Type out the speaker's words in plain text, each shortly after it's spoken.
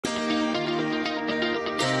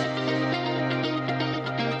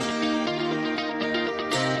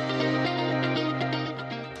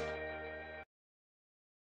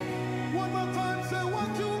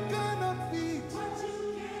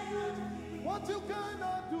What you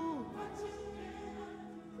cannot do.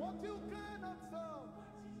 What you cannot solve.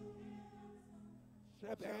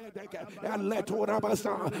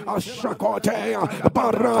 Ashakotea,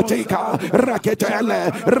 Baratika,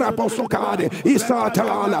 Raketele, Raposukade,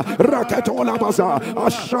 Isatala, Raketola Baza,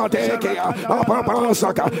 Ashatekea,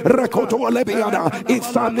 Apapasaka, Rakotolebiada,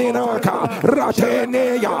 Isaninaka,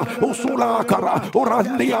 Ratenea, Usulakara,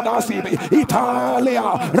 Urandiadasibi, Italia,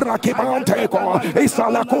 Rakibanteko,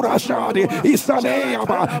 Isalakurashadi,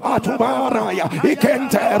 Isaneaba, Atubaraya,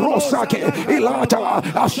 Ikente, Rosake, Ilata,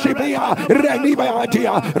 Ashibia, Renibadi.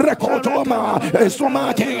 Rekotoma,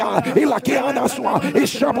 Somakia, Ilakiana Swa,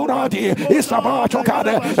 Ishaburadi,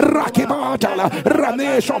 Isabatokade, Rakibatala,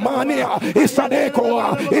 Rameshomania,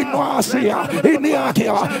 Isadekoa, Inoasia,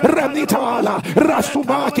 Iniakia, Renitala,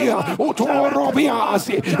 Rasumakia,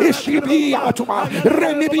 Utorobiasi, Ishibiatuma,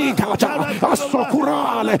 Renibikata,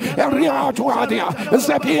 Asokurale, Eriatuadia,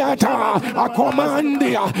 Zepieta,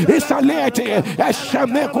 Acomandia, Isalete,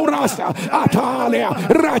 Eshemekurasa, Atalia,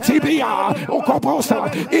 Ratibia, Okoposa,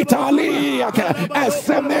 Italia,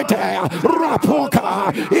 Esemete,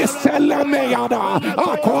 Rapoka, Iselemeada,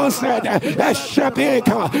 Akosed,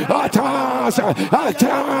 Eshebeka, Atasa,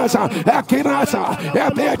 Akirasa,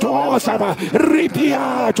 Ebetosama,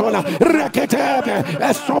 Ripiatola, Reketebe,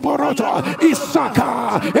 Esoboroto,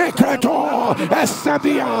 Isaka, Ekreto,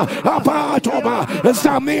 Esebia, Abatoba,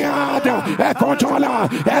 Zamiada, Ekotola,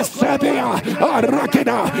 Esebia,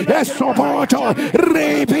 Arakina, Esoboto,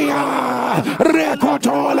 Ripia,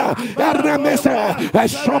 Rekotola, Eremese,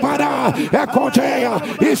 Eshobada, Ekotea,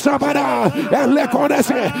 Isabada,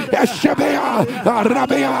 Elekonese, Eshebea,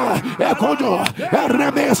 Arabia, Ekoto,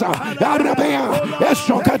 Eremesa, Arabia,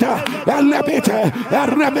 Eshokata, Elebite,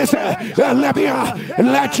 Eremese, Elebia.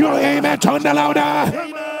 Let your amen turn the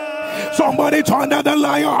louder. Somebody turn down the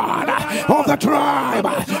Lion of the tribe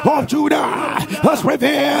of Judah has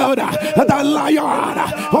prevailed. The Lion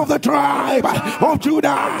of the tribe of Judah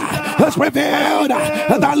has prevailed.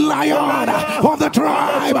 The Lion of the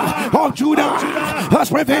tribe of Judah has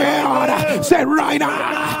prevailed. Say right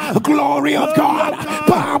now, glory of God,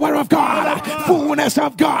 power of God, fullness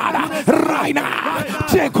of God. Right now,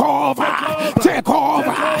 take over, take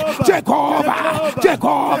over, take over, take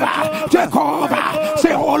over, take over.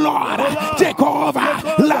 Say, oh Lord, take over.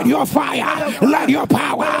 Let your fire, let your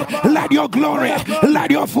power, let your glory, let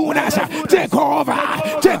your fullness take over,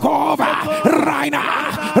 take over. Right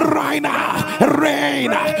now, right now,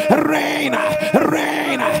 reign, reign,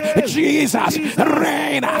 reign. Jesus,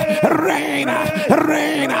 reign, reign,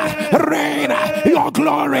 reign, reign. Your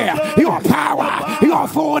glory, your power, your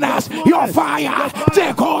fullness, your fire.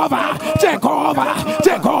 Take over, take over,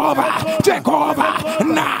 take over, take over.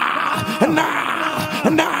 Now, now,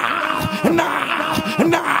 now.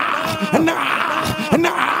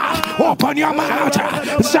 Open your mouth,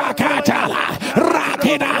 Zakatala,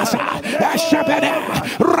 Rakidasa, Nsppd,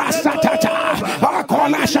 Rasatata,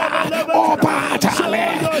 Akolasha, Opatale,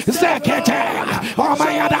 Zekete,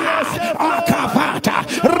 Omayada, Akavata,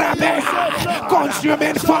 Rabea,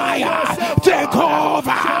 consuming fire, take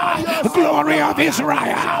over, glory of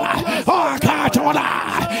Israel, Akatola,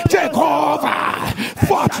 take over,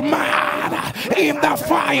 fourth man in the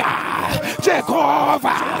fire, take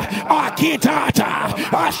over, Akitata,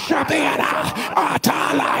 Ashabera,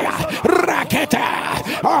 Atalaya, Rakete,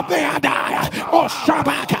 Obeada,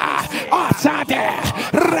 Oshabaka, Asade,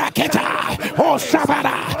 Raketa,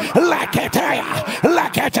 Oshabara, Laketea,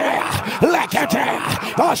 Laketea, Laketea,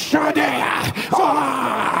 Oshadea,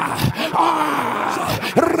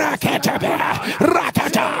 Rakete,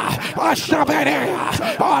 Rakata, Oshabera,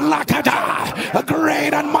 Lakata,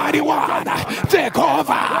 great and mighty one, take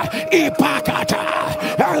over, Ipakata,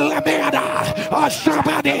 Lameda,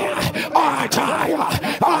 Nsppd, Artaya,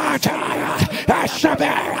 Artaya, Nsppd,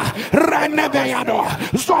 Renebeado,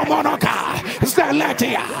 Zomonoka,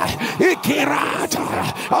 Zeletia, Ikirata,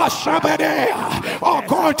 Nsppd,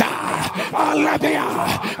 Okota, Alabia,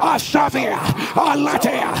 Ashavia,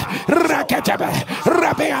 Alatea, Raketebe,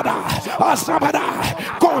 Rabeada, Asabada,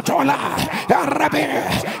 Kotola, Rabe,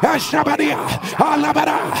 Nsppd,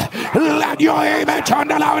 Alabada. Let your amen turn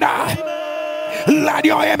the louder. Let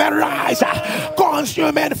your amen rise,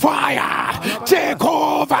 consuming fire, take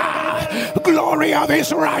over, glory of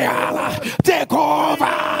Israel, take over,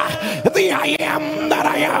 the I am that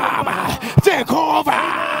I am, take over,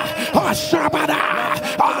 Nsppd,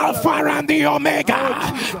 Alpha and the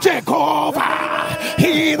Omega, take over,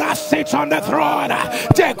 he that sits on the throne,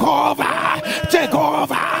 take over, take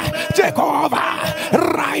over, take over,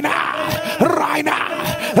 right now, right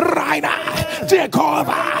now, right now, take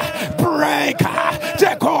over, break,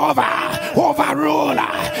 take over, overrule,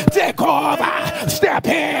 take over, Step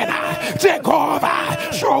in, take over,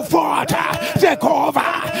 show forth, take over,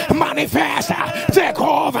 manifest, take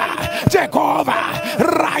over, take over,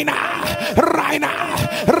 right now, right now,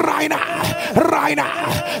 right now, right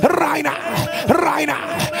now, right now, right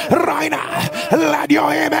now, right now. Let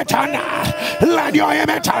your amen turn, let your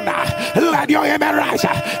amen turn, let your amen rise,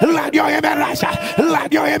 let your amen rise,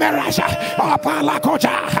 let your amen rise.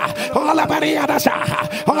 Apalakota, Olabariadasa,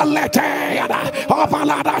 Oleteada,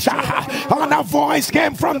 Opaladasa. And a voice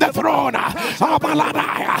came from the throne,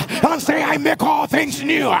 Opaladaya, and say, I make all things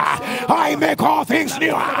new, I make all things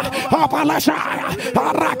new. Opalasaya,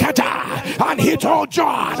 Arakata. And he told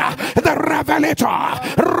John, the revelator,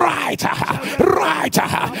 write,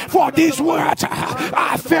 for these words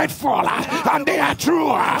are faithful and they are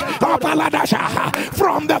true.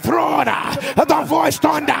 From the throne, the voice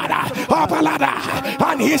thundered,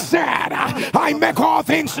 and he said, I make all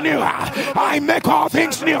things new. I make all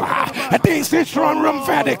things new. This is throne room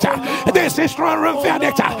verdict. This is throne room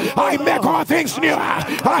verdict. I make all things new.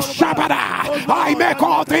 I make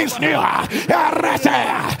all things new. I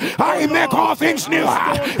make all things new.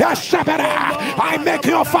 I make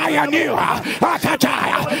your fire new.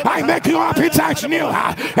 I make your appetite new.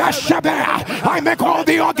 I make all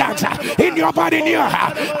the organs in your body new.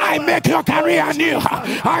 I make your career new.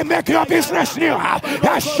 I make your business new.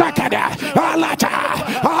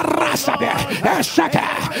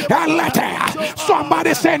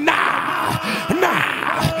 Somebody say nah.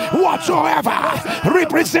 Whatsoever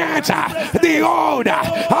represents the old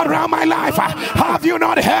around my life. Have you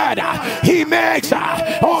not heard? He makes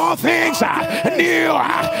all things new.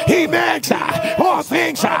 He makes all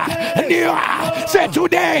things new. Say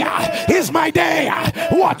today is my day.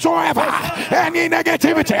 Whatsoever any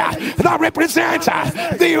negativity that represents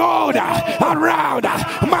the old around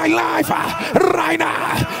my life right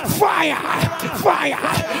now. Fire.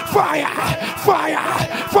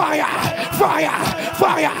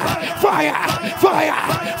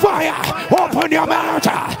 Open your mouth.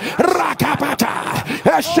 Rakapata.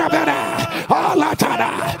 Shabada. Alatana.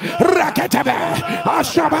 Rakatebe.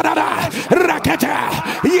 Shabada. Rakata.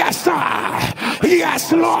 Yes, sir.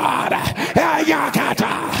 Yes, Lord.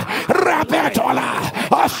 Yakata. Rapetola.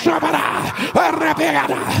 Shabada.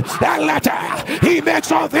 Rabeda. Alata. He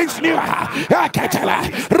makes all things new. Akatala.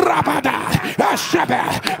 Rabada. Shabe.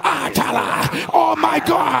 Atala. Oh my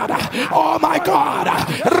God. Oh my God.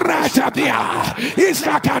 Ratabia.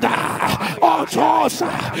 Isakada. Otos.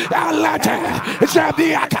 Alate.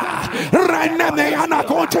 Zabiaka. Rename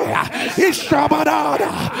Anakote. Ishabada.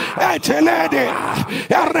 Etelede.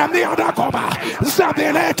 Ramiana Koma.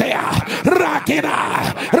 Zabiletea. Rakina.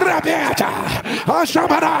 Rabiata.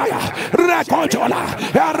 Ashabada. Rakotola.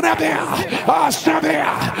 Rabia. Ashabia.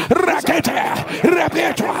 Rakete.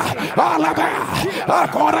 Rabitua. Alaba.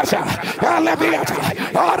 Akorasa. Alabiata.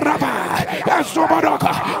 Araba.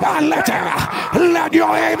 Asobodoka. Aleta. Let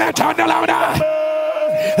your amen turn louder.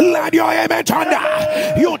 Let your amen thunder.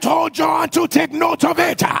 You told John to take note of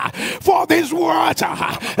it. For these words,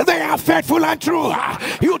 they are faithful and true.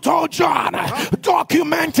 You told John,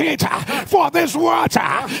 document it. For these words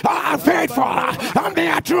are faithful and they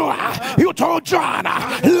are true. You told John,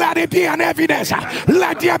 let it be an evidence.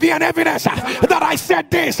 Let there be an evidence that I said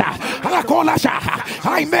this.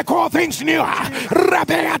 I make all things new.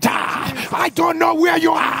 I don't know where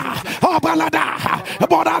you are,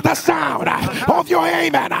 but at the sound of your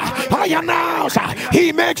amen, I announce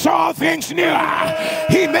he makes all things new.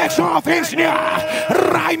 He makes all things new.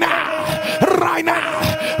 Right now. Right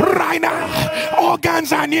now. Right now.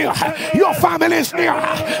 Organs are new. Your family is new.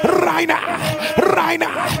 Right now. Right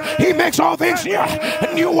now. He makes all things new.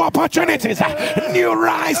 New opportunities. New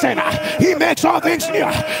rising. He makes all things new.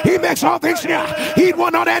 He makes all things new. It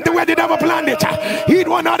will not end where the devil planned it. It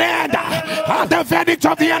will not end at the verdict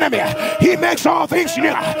of the enemy. He makes all things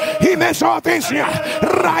new. He makes all things new.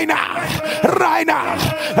 Right now. Right now.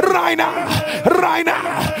 Right now. Right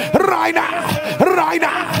now. Right now. Right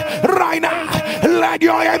now. Right now. Let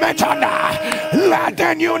your amen thunder. Let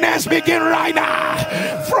the newness begin right now.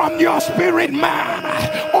 From your spirit man.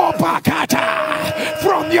 Opakata.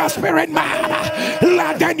 From your spirit man.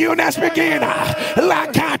 Let the newness begin.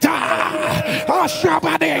 Lakata.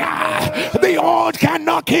 Ashabadea. The old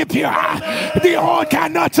cannot keep you. The old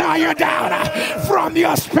cannot tie you down. From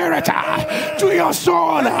your spirit to your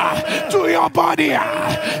soul to your body.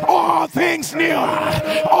 All things new.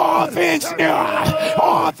 All things new.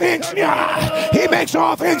 All things new. He makes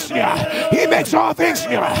all things new. He makes all things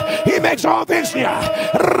new. He makes all things new.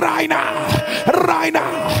 Right now. Right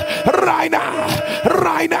now. Right now.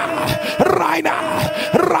 Right now. Right now.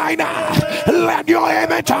 Right now. Let your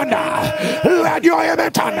amen thunder. Let your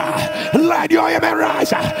amen thunder. Let your amen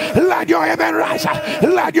rise. Let your amen rise.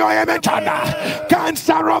 Let your amen thunder.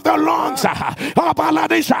 Cancer of the lungs.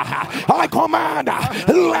 I command.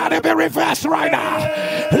 Let it be reversed right now.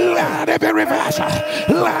 Let it be reversed.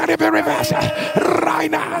 Let it be reversed. Right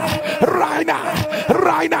now. Right now.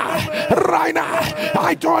 Right now. Right now.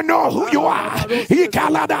 I don't know who you are.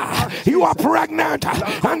 You are pregnant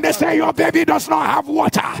and they say your baby does not have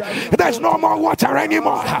water. There's no more water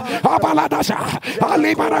anymore.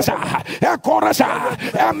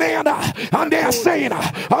 And they are saying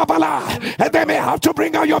they may have to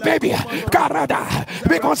bring out your baby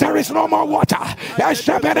because there is no more water.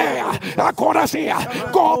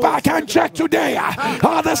 Go back and check today.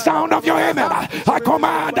 The sound of your amen. I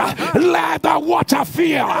command, let the water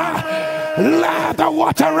fill. Let the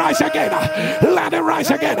water rise again. Let it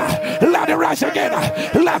rise again. Let it rise again.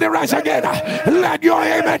 Let it rise again. Let your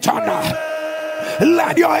amen thunder.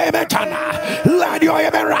 Let your amen thunder. Let your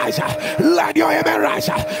amen rise. Let your amen rise.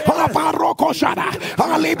 Aparokoshada.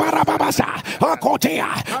 Alibarababasa. Akotea.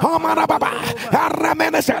 Amarababa.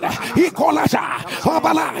 Aramenesed. Ikolasa.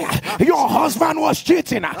 Abalaya. Your husband was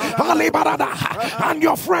cheating. Alibarada. And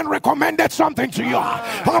your friend recommended something to you.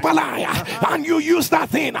 Abalaya. And you used that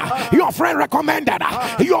thing. Your friend recommended.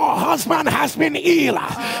 Your husband has been ill.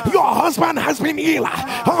 Your husband has been ill.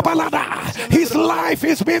 Abalada. His life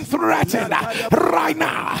is being threatened. Right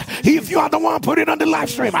now, if you are the one, put it on the live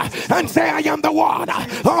stream and say, I am the one.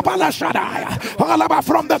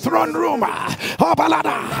 From the throne room,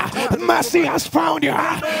 mercy has found you.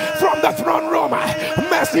 From the throne room,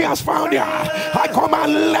 mercy has found you. I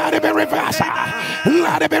command, let it be reversed.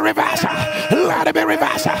 Let it be reversed. Let it be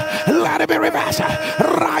reversed. Let it be reversed.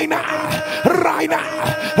 Right now, right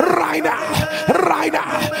now, right now, right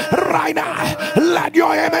now, right now. Let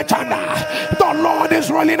your amen thunder. The Lord is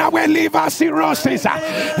rolling away liver cirrhosis.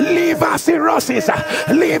 Liver cirrhosis.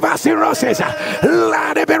 Liver cirrhosis.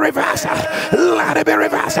 Let it be reversed. Let it be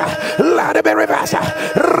reversed. Let it be reversed.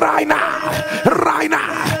 Right now. Right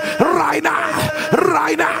now. Right now.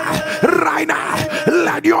 Right now. Right now.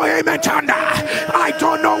 Let your amen thunder. I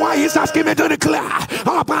don't know why he's asking me to declare.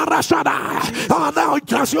 Now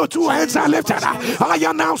just your two hands are lifted. I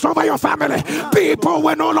announce over your family. People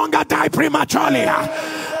will no longer die prematurely.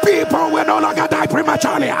 People will no longer die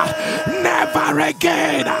prematurely. Never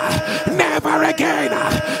again. Never again.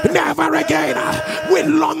 Never again. With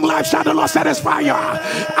long life shall the Lord satisfy you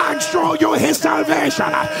and show you his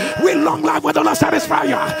salvation. With long life will the Lord satisfy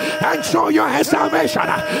you and show you his salvation.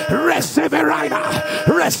 Receive it right now.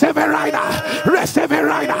 Receive it right now. Receive it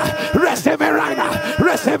right now. Receive it right now.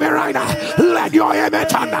 Receive it right now. Let your amen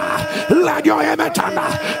thunder. Let your amen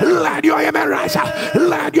thunder. Let your amen rise.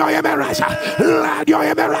 Let your amen rise. Let your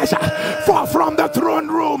amen rise. For from the throne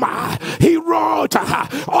room he wrote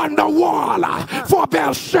on the wall for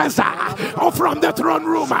Belshazzar. From the throne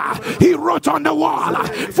room he wrote on the wall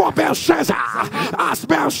for Belshazzar. As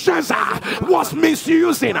Belshazzar was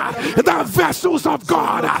misusing the vessels of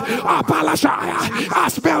God,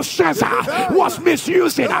 as Belshazzar was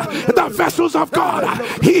misusing the vessels of God,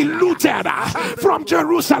 he looted from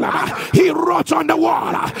Jerusalem. He wrote on the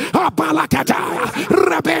wall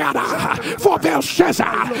for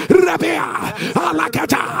Belshazzar.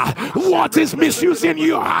 What is misusing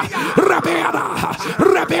you?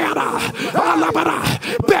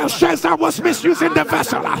 Belshazzar was misusing the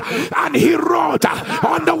vessel, and he wrote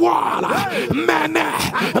on the wall,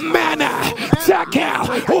 Tekel,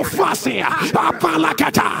 Ufasi,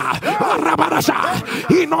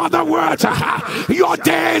 in other words, your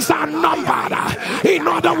days are numbered. In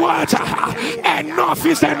other words, enough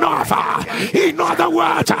is enough. In other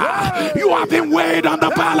words, you have been weighed on the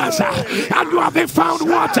balance and you have been found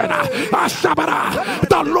wanting.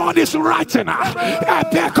 The Lord is writing.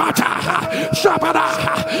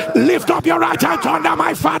 Lift up your right hand under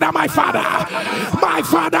my Father, my Father, my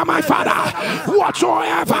Father, my Father.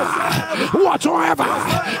 Whatsoever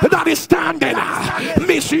that is standing,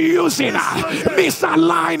 misusing,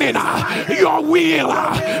 misaligning your will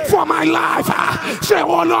for my life, say,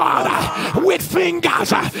 oh Lord, with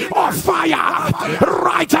fingers of fire,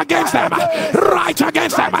 right against them, right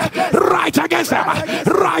against them, right against them,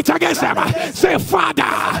 right against them. Say, Father,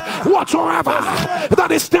 whatsoever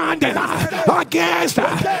that is standing against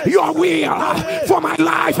your will for my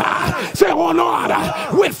life, say, oh Lord,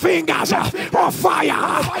 with fingers of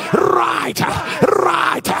fire, right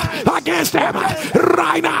against them,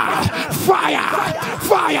 right now, fire,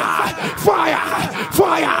 fire, fire,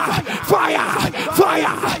 fire,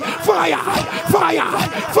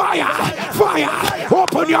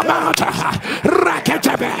 Open your mouth.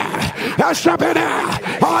 Raketebe. Ashabene.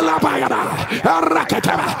 Alabayana.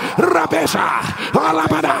 Raketebe. Rabesa.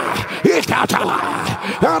 Alabada. Ikatala.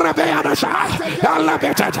 Arabeanasa.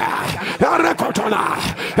 Alabetata. Arakotola.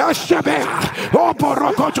 Ashabea.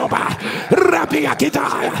 Oporokotoba. Rabia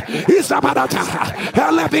Kitaya. Isabadata.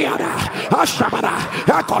 Alabiana. Ashabada.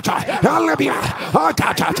 Akota. Alabia.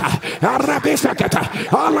 Akatata. Arabisakata.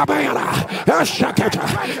 Alabayana. Ashakata.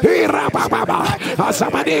 Irababa.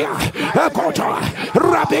 Asabadia. Akota.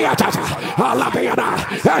 Rabiatata. Alabiana.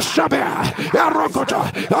 Ashabea. Arokoto.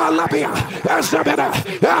 Alabia. Asabeda.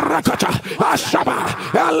 Arakota. Ashaba.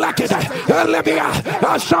 Alakita. Alabia.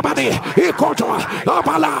 Ashabadi. Ikoto.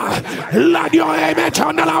 Abala. Let your amen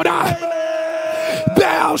turn louder.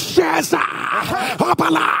 Belshazzar,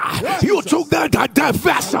 you took the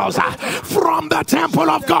vessels from the temple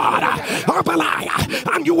of God,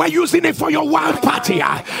 and you were using it for your wild party.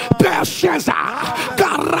 Belshazzar,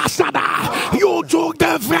 Garasada, you took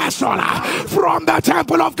the vessel from the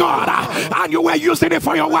temple of God, and you were using it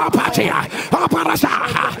for your wild party.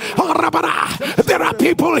 There are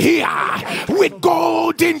people here with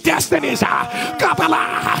golden destinies,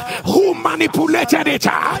 who manipulated it,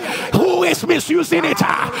 who is misusing it,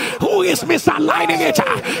 who is misaligning it.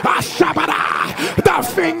 The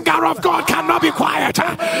finger of God cannot be quiet.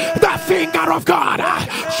 The finger of God,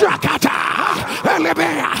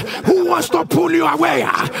 who wants to pull you away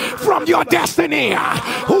from your destiny,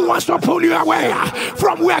 who wants to pull you away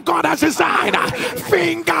from where God has designed.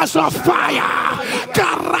 Fingers of fire,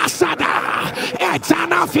 Karasada,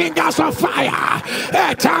 eternal fingers of fire,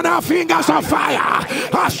 eternal fingers of fire.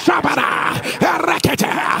 Ashabada,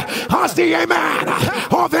 Erekete, as the amen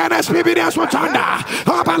of Nsppd will thunder.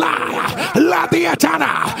 Let the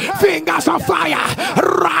eternal fingers of fire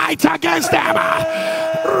right against them,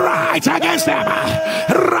 right against them,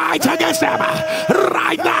 right against them,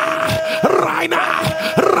 right now, right now,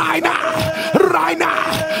 right now, right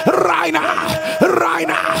now, right now, right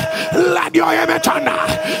now. Let your amen thunder.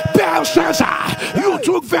 Belshazzar, you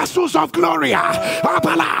took vessels of glory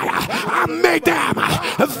and made them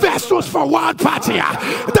vessels for world party.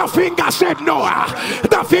 The finger said no.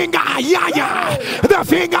 The finger, the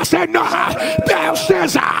finger said no.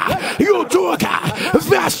 Belshazzar, you took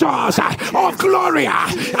vessels of glory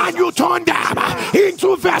and you turned them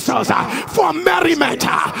into vessels for merriment.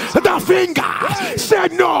 The finger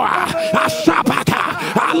said no. Ashabaka,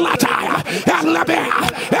 Alataya,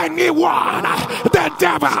 Elabea, anyone, the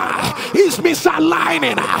devil is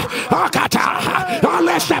misaligning, Akata,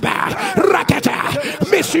 Aleshaba, Rakata,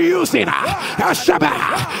 misusing, Ashaba,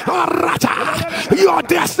 Arata, your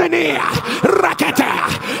destiny,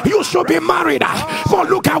 Rakata. You should be married, but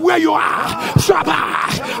look at where you are. Shaba,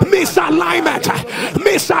 misalignment,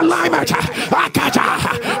 misalignment, Akata,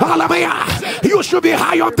 Alabaya. You should be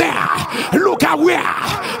high up there. Look at where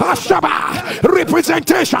Ashaba,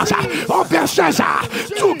 representations of Belshazzar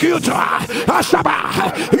took you to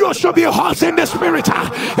Ashaba. You should be hot in the spirit.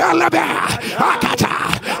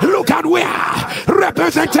 Look at where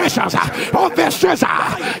representations of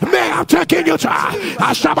Belshazzar may have taken you to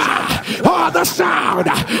Ashaba. Oh, the sound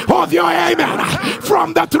of your amen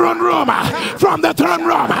from the throne room. From the throne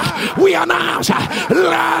room, we announce,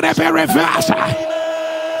 let it be reversed.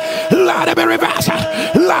 Let it be reversed.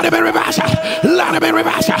 Let it be reversed. Let it be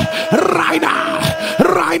reversed. Right now.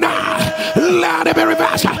 Right now. Let it be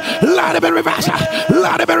reversed. Let it be reversed.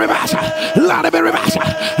 Let it be reversed. Let it be reversed.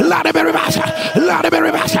 Let it be reversed. Let it be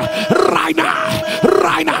reversed. Right now.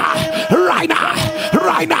 Right now. Right now.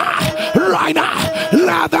 Right now. Right now.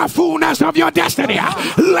 Let the fullness of your destiny,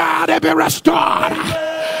 let it be restored.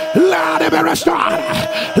 Let it be restored.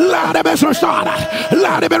 Let it be restored.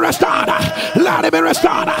 Let it be restored. Let it be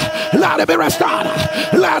restored. Let it be restored.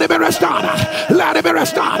 Let it be restored. Let it be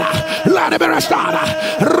restored. Let it be restored.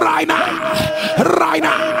 Right now. Right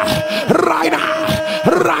now. Right now.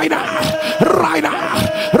 Right now. Right now.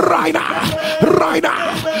 Right now. Right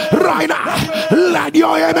now. Right now. Let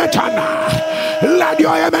your amen thunder. Let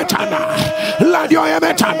your amen thunder. Let your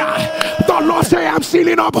amen thunder. The Lord say, I'm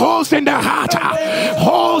sealing up holes in the heart.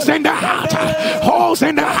 Holes in the heart. Holes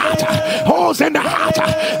in the heart. Holes in the heart.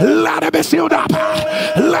 Let it be sealed up.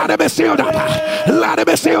 Let it be sealed up. Let it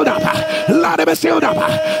be sealed up. Let it be sealed up.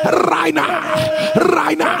 Right now.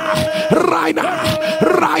 Right now. Right now.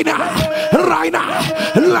 Right now. Right now.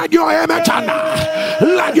 Let your amen thunder.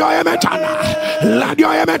 Let your amen thunder. Let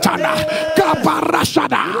your amen thunder.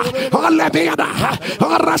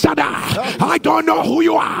 I don't know who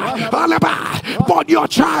you are, but your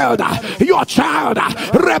child,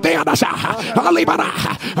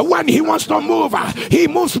 when he wants to move, he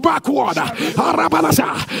moves backward.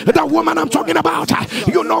 The woman I'm talking about,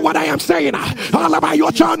 you know what I am saying.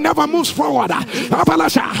 Your child never moves forward.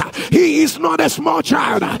 He is not a small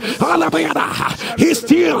child. He's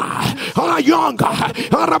still young.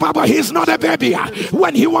 He's not a baby.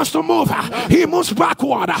 When he wants to move, he moves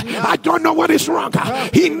backward. I don't know what is wrong.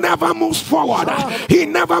 He never moves forward. He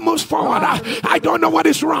never moves forward. I don't know what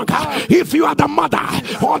is wrong. If you are the mother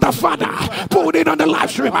or the father, put it on the live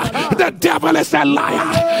stream. The devil is a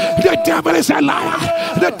liar. The devil is a liar.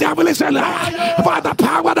 The devil is a liar. By the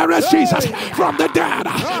power that raised Jesus from the dead,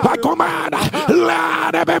 I command,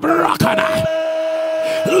 let it be broken.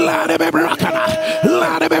 Let it be broken.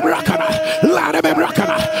 Let it be broken. Let it be broken.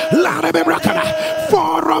 Let it be broken.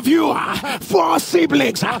 4 of you, 4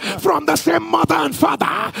 siblings from the same mother and father.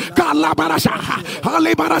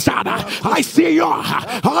 I see you.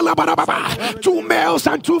 2 males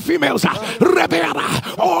and 2 females.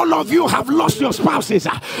 All of you have lost your spouses.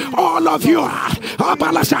 All of you.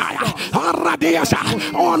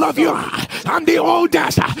 All of you. And the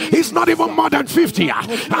oldest is not even more than 50.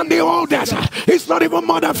 And the oldest is not even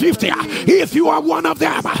more than 50. If you are one of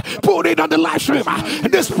them, put it on the live stream.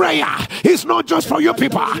 This prayer is not just for you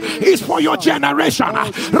people, it's for your generation.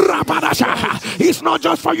 It's not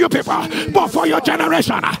just for you people, but for your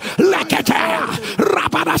generation.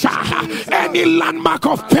 Any landmark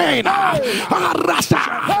of pain,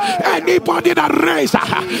 anybody that raised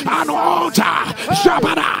an altar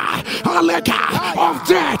of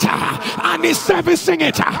death and is servicing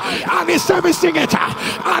it, and is servicing it,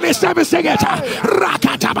 and is servicing it.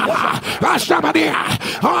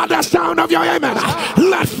 The sound of your amen.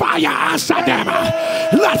 Let fire answer them.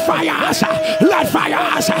 Let fire answer. Let fire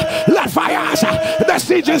answer. Let fire answer. The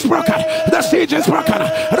siege is broken. The siege is broken.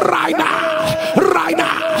 Right now. Right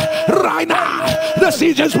now. Right now. The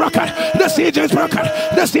siege is broken. The siege is broken.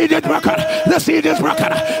 The siege is broken. The siege is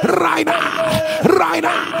broken. Right now. Right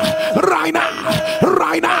now. Right now.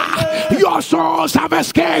 Right now. Your souls have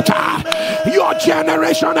escaped. Your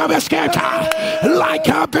generation have escaped like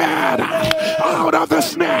a bird out of the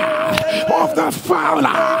snare of the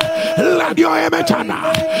fowler. Let your amen thunder.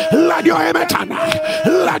 Let your amen thunder.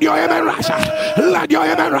 Let your amen rise. Let your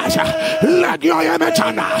amen rise. Let your amen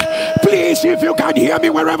thunder. Please, if you can hear me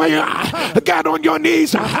wherever you are, get on your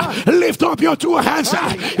knees. Lift up your 2 hands.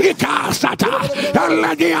 Heaven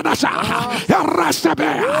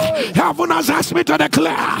has asked me to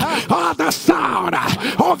declare the sound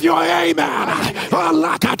of your amen.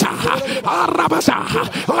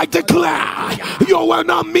 I declare you will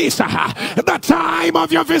not miss the time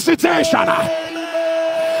of your visitation.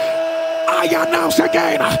 I announce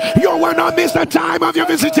again, you will not miss the time of your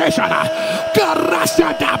visitation.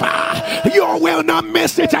 You will not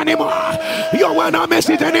miss it anymore. You will not miss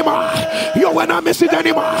it anymore. You will not miss it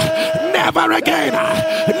anymore. Never again.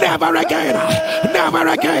 Never again. Never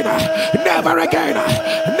again. Never again.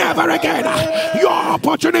 Never again. Your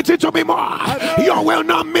opportunity to be more. You will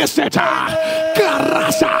not miss it.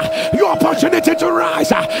 Your opportunity to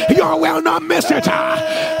rise. You will not miss it.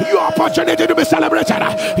 Your opportunity to be celebrated.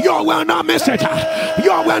 You will not miss it.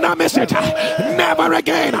 You will not miss it. Never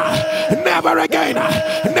again. Never again.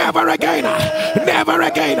 Never again. Never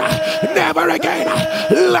again. Never again.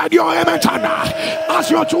 Let your amen thunder. As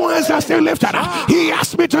your 2 hands are still lifted, he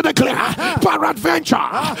asked me to declare, peradventure,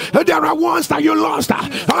 there are ones that you lost.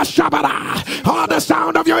 The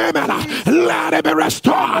sound of your amen. Let it be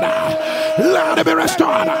restored. Let it be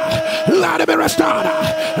restored. Let it be restored.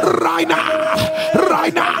 Right now.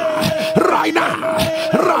 Right now. Right now.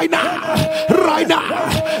 Right now. Right now.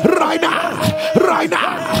 Right now. Right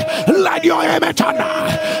now. Let your amen thunder.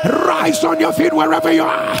 Rise on your feet wherever you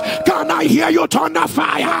are. Can I hear you turn the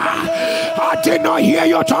fire? I did not hear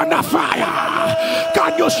you turn the fire.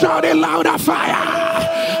 Can you shout it louder?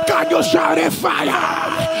 Fire. Can you shout it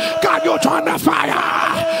fire? Can you turn the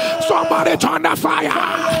fire? Somebody turn the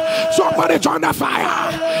fire. Somebody turn the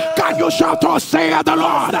fire. Can you shout to say the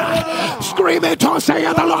Lord? Scream it to say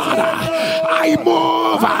the Lord. I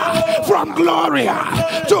move from glory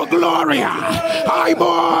to glory. I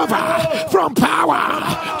move from power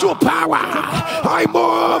to power. I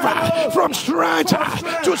move from strength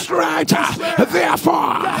to strength. Therefore,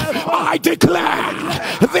 I declare,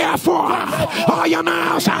 therefore, I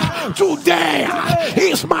announce, today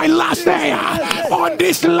is my last day on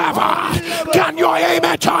this level. Can your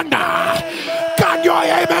amen thunder? Can your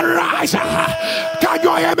amen rise? Can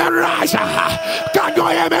your amen rise? Can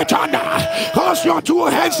your amen turn? Cause your two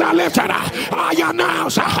hands are lifted. I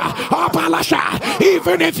announce,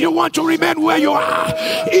 even if you want to remain where you are,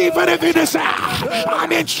 even if it is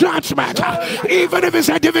an enchantment, even if it's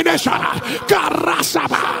a divination,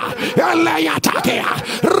 Karasaba, Eleatake,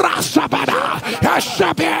 Rasabada,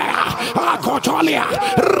 Eshabe, Akotolia,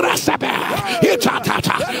 Rasabe,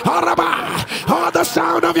 Itatata, Araba, all the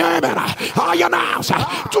sound of your amen. I announce,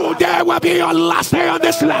 today will be your last day on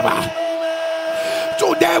this level.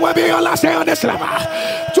 Today will be your last day on this level.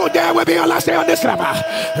 Today will be your last day on this level.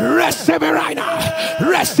 Receive it right now.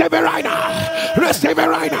 Receive it right now. Receive it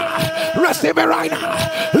right now. Receive it right now.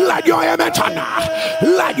 Let your amen turn.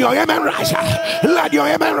 Let your amen rise. Let your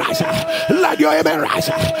amen rise. Let your amen rise.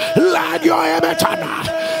 Let your amen turn.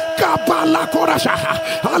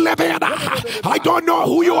 I don't know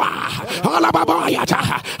who you are.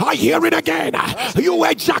 I hear it again. You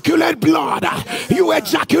ejaculate blood. You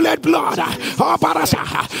ejaculate blood.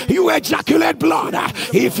 You ejaculate blood.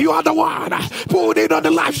 If you are the one, put it on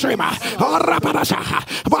the live stream. By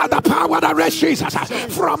the power that raised Jesus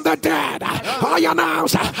from the dead, I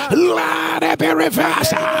announce, let it be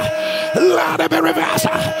reversed. Let it be reversed.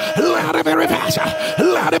 Let it be reversed.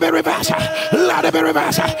 Let it be reversed. Let it be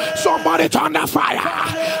reversed. Somebody turn the fire.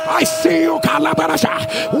 I see you,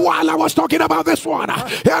 Kalabarasha. While I was talking about this one,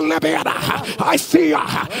 I see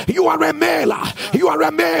you are a male. You are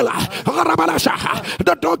a male.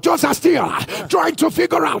 The doctors are still trying to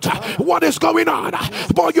figure out what is going on,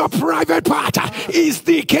 but your private part is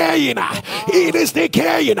decaying. It is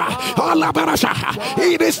decaying.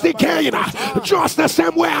 It is decaying. Just the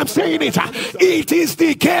same way I'm saying it. It is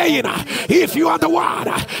decaying. If you are the one,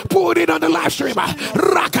 put it on the live stream.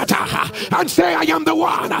 Rakata. And say, I am the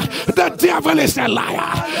one. The devil is a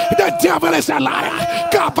liar. The devil is a liar.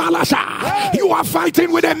 Kabalasha. You are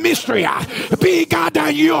fighting with a mystery bigger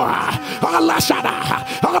than you. Alashada.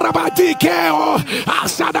 Arabadikeo.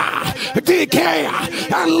 Asada. Dikea.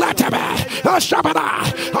 Alatebe. Ashabada.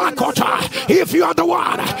 Akota. If you are the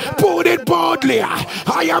one, put it boldly.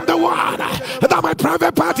 I am the one. That my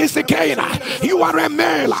private part is decaying. You are a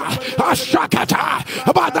male.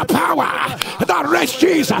 Ashakata. By the power that raised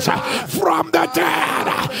Jesus from the dead.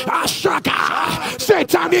 Ashaka.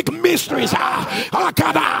 Satanic mysteries.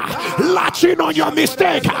 Akada. Latching on your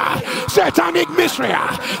mistake. Satanic mystery.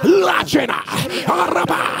 Latching.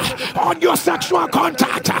 Araba. On your sexual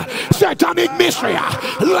contact. Satanic mystery.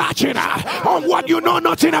 Latching on what you know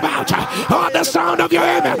nothing about. On the sound of your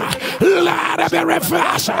amen. Let it be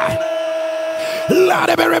reversed. Let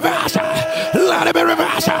it be reversed. Let it be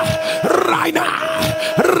reversed. Right now.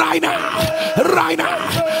 Right now. Right now.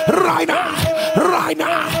 Right now. Right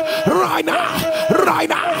now. Right now. Right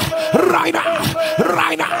now. Right now.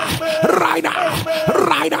 Right now. Right now.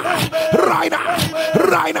 Right now. Right now.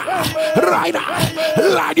 Right now. Right now.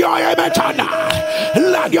 Let your amen turn.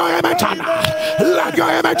 Let your amen turn. Let your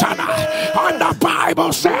amen turn. And the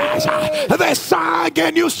Bible says they sang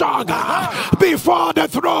a new song before the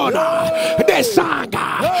throne. They sang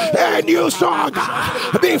a new song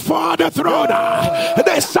before the throne.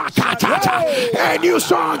 They sang a new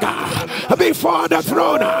song before the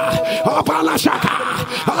throne. Abalashaka,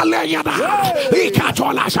 Alayana,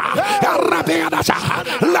 Ikatolasha,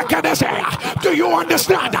 Arabeadasha. Look at this. Do you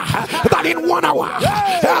understand that in 1 hour,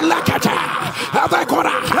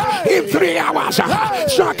 in 3 hours,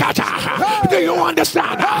 Shakata? Do you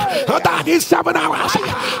understand that in 7 hours?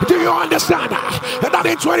 Do you understand that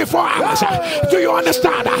in 24 hours? Do you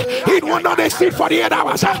understand it will not exceed 48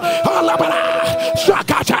 hours?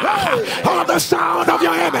 Shakata, on the sound of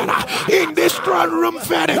your amen, in this throne room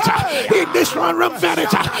verdict, in this throne room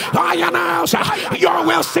verdict, I announce you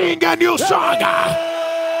will sing a new song.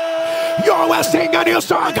 You will sing a new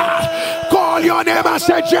song. Call your name and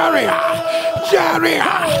say, Jerry, Jerry,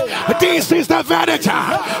 this is the verdict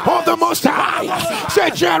of the Most High.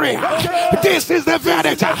 Say, Jerry, this is the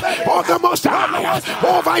verdict of the Most High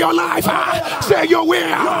over your life. Say, you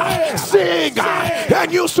will sing a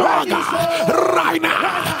new song right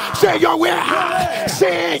now. Say, you will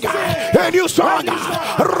sing a new song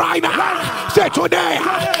right now. Say, today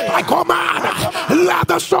I command, let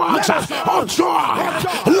the songs of joy,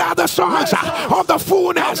 let the songs of the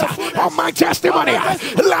fullness of my testimony,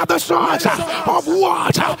 let the songs of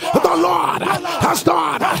what the Lord has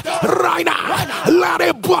done right now, let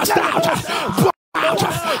it bust out.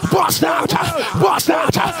 Bust out, bust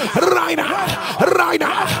out, right now, right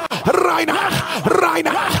now, right now, right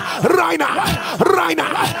now, right now, right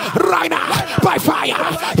now, right now, by fire,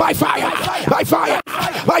 by fire, by fire,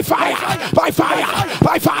 by fire, by fire,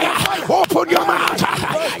 by fire. Open your mouth,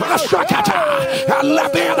 Ashakata,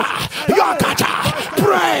 Alabama, Yokata,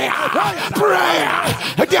 pray, Prayer.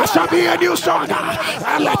 There shall be a new song.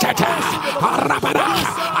 Aletete. Arabada.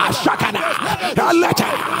 Ashakana. Alete.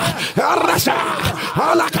 Arasa.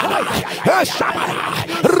 Alakana. Eshabada.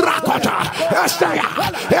 Rakota. Estaya.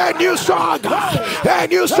 A new song. A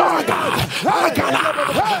new song. Agana.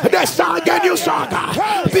 They sang a new song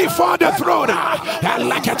before the throne.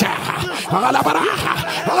 Alakete. Alabara.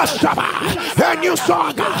 Ashaba. A new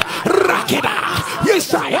song. Rakida.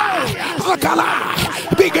 Yesaya. Akala.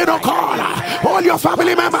 Begin to call all your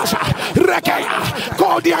family members. Rekeya.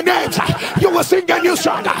 Call their names. You will sing a new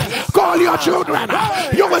song. Call your children.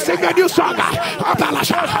 You will sing a new song.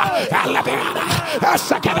 Abalasha. Alabana.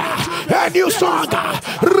 Asakada. A new song.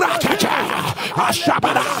 Rakete.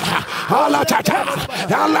 Ashabada. Alatata.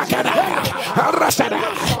 Alakada. Arasada.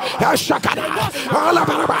 Ashakada.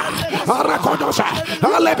 Alabaraba. Arakodosa.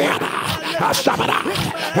 Alabana. Ashabada.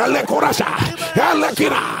 Alekorasa.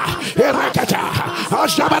 Alakira. Erekata.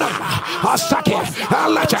 Ashabada. Asaki.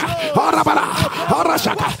 Alacha. Arabara.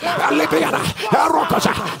 Arasaka. Alibana.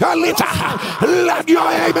 Arokosa. Alita. Let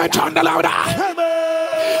your amen turn the louder.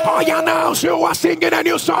 I announce you are singing a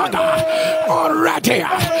new song. Already.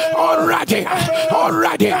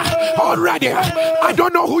 I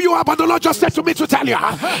don't know who you are, but the Lord just said to me to tell you,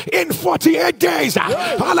 in 48 days,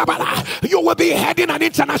 you will be heading an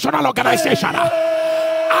international organization.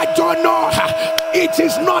 I don't know. It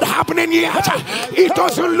is not happening yet. It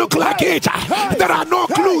doesn't look like it. There are no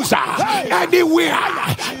clues anywhere.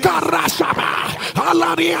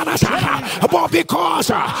 But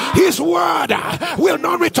because his word will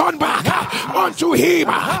not return back unto him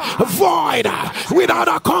void, without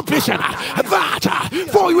accomplishing that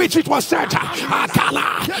for which it was sent.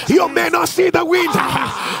 You may not see the wind,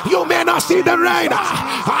 you may not see the rain,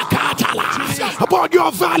 but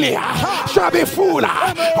your valley shall be full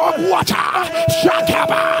of water.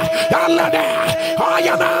 Shakaba, I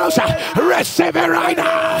announce, receive it right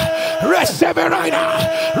now, receive it right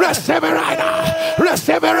now, receive it right now,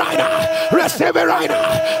 receive it right now, receive it right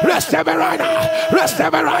now, receive it right now,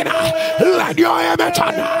 receive it right now. Let your amen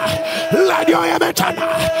turn, let your amen turn,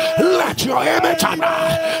 let your amen turn,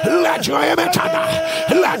 let your amen turn,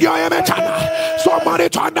 let your amen turn. Somebody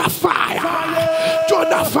turn the fire, turn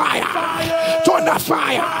the fire, turn the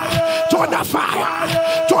fire, turn the fire,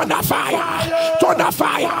 turn the fire, turn the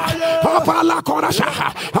fire.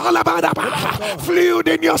 Fluid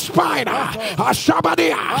in your spine.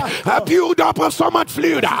 Build up so much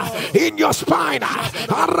fluid in your spine.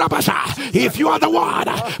 If you are the one,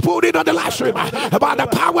 put it on the live stream. By the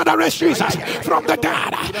power that raised Jesus from the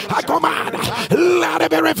dead, I command, let it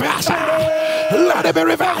be reversed. Let it be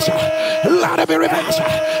reversed. Let it be reversed.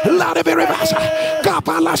 Let it be reversed.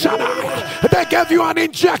 They gave you an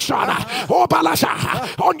injection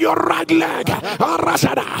on your right leg.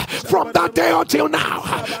 From that day until now,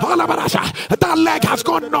 that leg has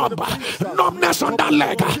gone numb. Numbness on that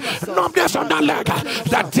leg. Numbness on that leg.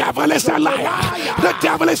 The devil is a liar. The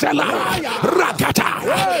devil is a liar. Rakata.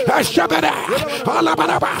 Nsppd.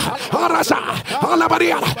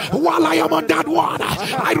 While I am on that one,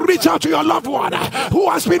 I reach out to your loved one who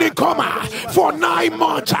has been in coma for 9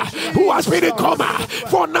 months. Who has been in coma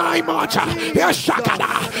for 9 months.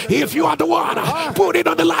 If you are the one, put it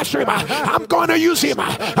on the live stream. I'm going to use him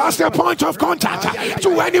as the point of contact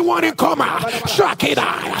to anyone in coma.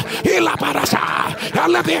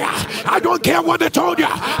 I don't care what they told you,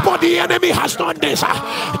 but the enemy has done this.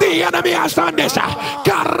 The enemy has done this.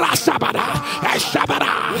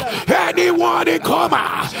 Anyone in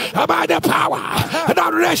coma, by the power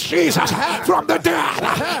that raised Jesus from the dead,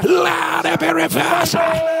 let it be reversed.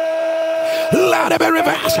 Let it be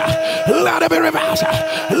reversed. Let it be reversed.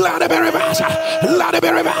 Let it be reversed. Let it be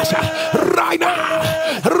reversed. Right now.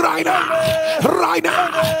 Right now. Right now.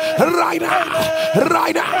 Right now.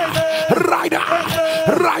 Right now. Right now.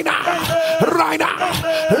 Right now. Right now.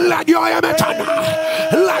 Let your amen turn.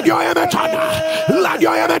 Let your amen turn. Let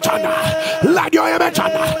your amen turn. Let your amen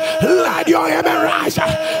turn. Let your amen rise.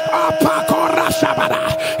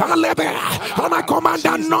 And I command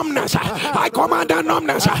that numbness. I command that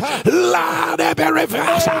numbness. Let it be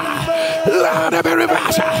reversed. Let it be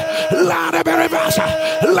reversed. Let it be reversed.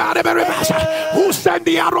 Let it be reversed. Who sent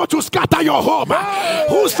the arrow to scatter your home?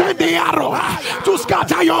 Who sent the arrow to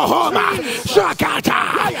scatter your home?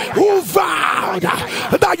 Shakata. Who vowed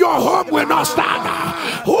that your home will not stand?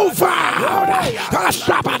 who vowed,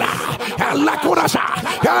 Ashabada, Elakurasa,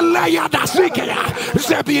 Elayadasikia,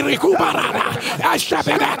 Zebirikubarada,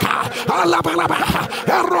 Ashabedeka, Alabalaba,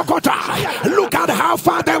 Erokota. Look at how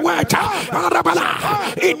far they went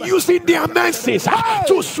in using their menses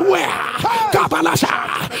to swear.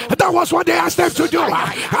 Kabalasha. That was what they asked them to do.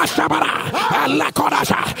 Ashabada,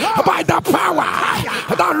 Elakurasa, by the power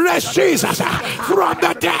that raised Jesus from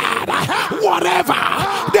the dead. Whatever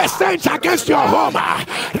they sent against your home,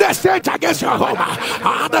 they sent against your home,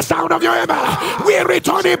 the sound of your amen, we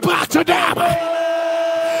return it back to them.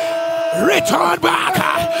 Return back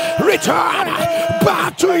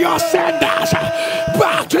to your senders,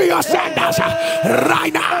 back to your senders,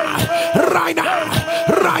 right now, right now,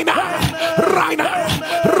 right now, right now,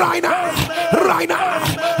 right now, right now,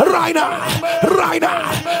 right now, right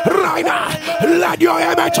now, right now. Let your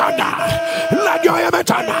amen thunder. Let your amen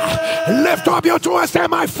thunder. Lift up your two and say,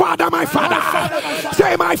 my Father, my Father.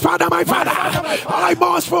 Say, my Father, my Father. I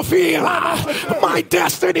must fulfill my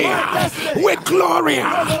destiny with glory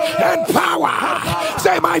and power.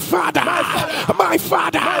 Say, my Father, my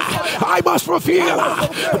Father. I must fulfill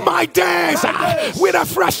my days with a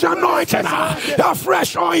fresh anointing, a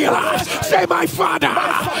fresh oil. Say, my Father,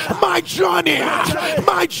 my journey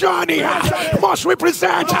must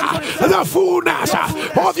represent the fullness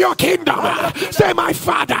of your kingdom. Say, my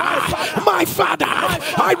Father,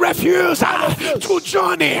 I refuse to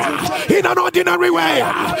journey in an ordinary way.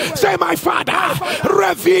 Say, my Father,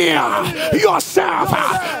 reveal yourself,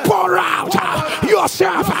 pour out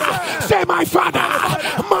yourself. Say, my Father,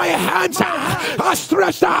 my hands are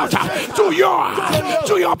stretched out to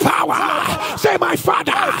your power. Say, my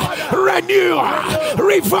Father, renew,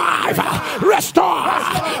 revive, restore.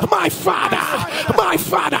 My Father,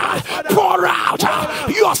 pour out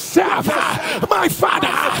yourself. My Father,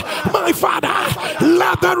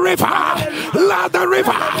 let the river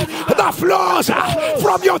that flows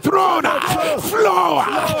from your throne flow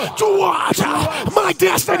towards my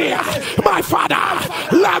destiny. My Father,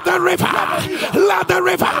 let the river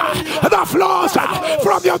that flows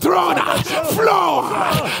from your throne flow.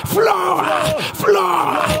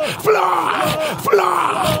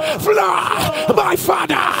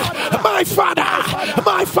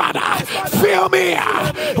 My Father, fill me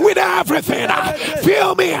with everything.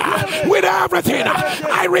 Fill me with everything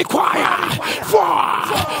I require for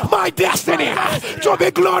my destiny to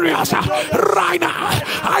be glorious. Right now,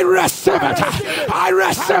 I receive it. I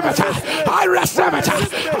receive it. I receive it.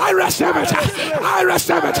 I receive it. I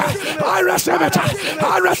receive it. I receive it.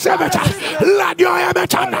 I receive it. Let your amen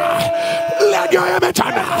thunder. Let your amen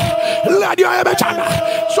thunder. Let your amen thunder.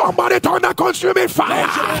 Somebody turn the consuming fire.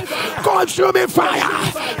 Consuming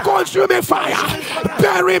fire. Consuming fire.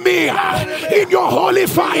 Bury me in your holy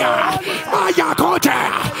fire. Ayakote.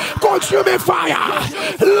 Consuming fire.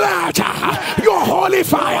 Let your holy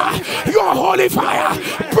fire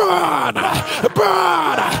burn,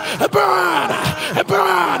 burn, burn,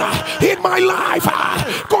 burn in my life.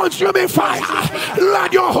 Consuming fire.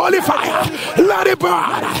 Let your holy fire, let it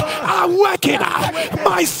burn. Awaken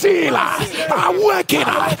my seal. Awaken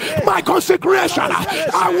my consecration.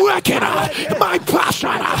 Awaken my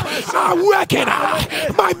passion. Awaken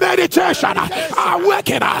my meditation.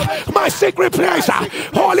 Awaken my secret place.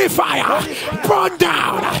 Holy fire, burn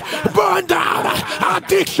down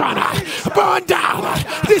addiction, burn down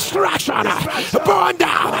distraction, burn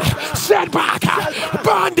down setback,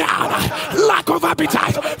 burn down lack of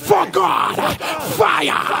appetite for God.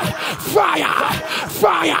 Fire, fire,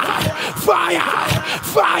 fire, fire,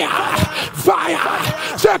 fire,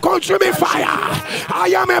 fire. Say, consuming fire. I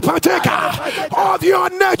am a partaker of your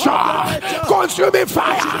nature. Consuming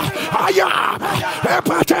fire. I am a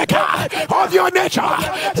partaker of your nature.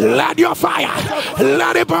 Let your fire,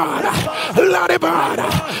 let it burn, let it burn,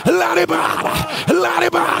 let it burn, let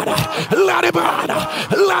it burn, let it burn,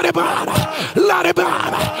 let it burn, let it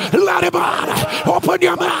burn, let it burn. Open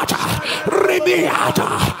your mouth. Remiata,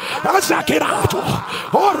 Azakirato,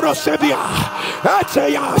 Orosebia,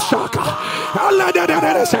 Ateya Shaka,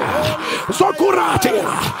 Aladerese, Zokurati,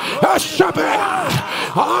 Ashabea,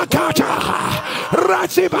 Akata,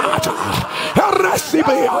 Razibata,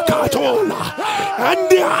 Rasibia Katola,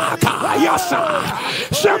 Andiaka Yasa,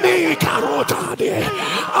 Shami Karotadi,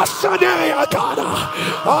 Asadea Kana,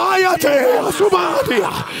 Ayate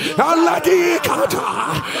Subadia, Aladi Kata,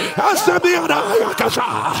 Asabiana Yakasa,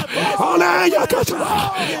 Alayakasa,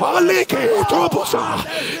 Aliki Toposa,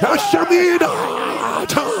 Ashamina,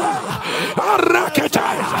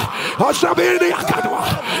 Araketaya, Asabini Akadwa,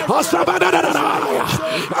 Asabadadaya,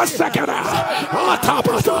 Asakana,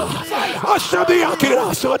 Atabata, Asabiakira,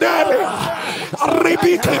 Sodelia,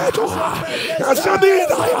 Aribiketo,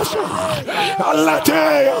 Asabina,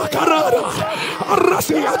 Alatea, Karada,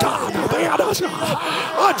 Arasiata, Beadasa,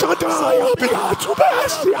 Atadaya,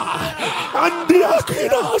 Beatubestia,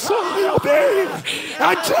 Andiakina, Sayabe,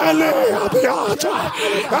 Antelea, Beata,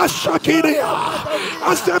 Ashakinia,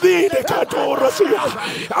 Asabini Katorasia,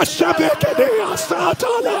 Ashabekadea,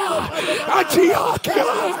 Satana, Atiakia,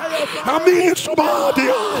 Amin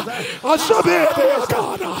Subadia, Asabedea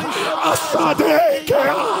Kana,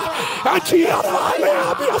 Asadekea, Atiana,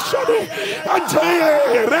 Leabiasade, Ante,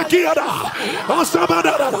 Rekiada,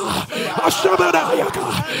 Asabadana, Ashabadayaka,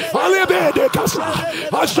 Alebedekasa,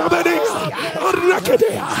 Ashabadea,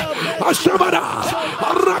 Arakadea, Ashabada,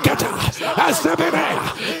 Arakata, Asabedea,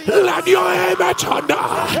 let your aim thunder.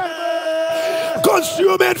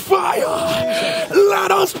 Consuming fire,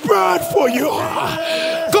 let us burn for you.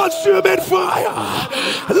 Consuming fire,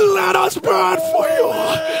 let us burn for you.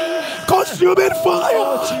 Consuming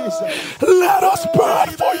fire, let us burn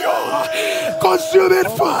for you. Consuming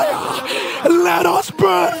fire, let us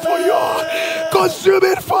burn for you.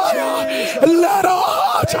 Consuming fire, let our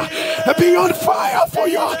heart be on fire for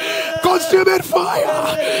you. Consuming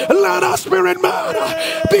fire, let our spirit man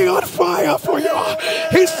be on fire for you.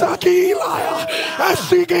 Hisaki Ilaya,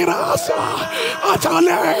 Ashigirasa,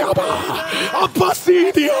 Ataleaba,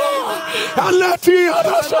 Abasidia,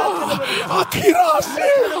 Aletiadasa,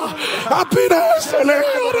 Akirasi,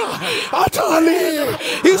 Apineselera, Atali,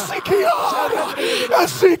 Isikiara,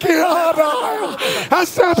 Asikiara,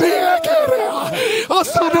 Asabiakira,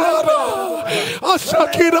 Asanada,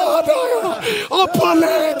 Asakirada,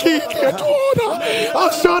 Apaleki Ketuna,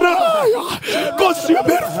 Asanaya,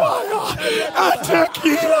 consuming fire,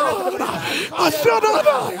 Atakira,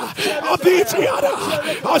 Asanada, Abitiana,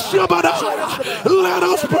 Ashabadaya, let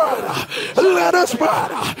us burn, let us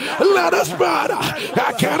burn, let us burn,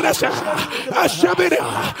 Akarasa, Ashabida,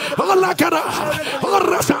 Alakara,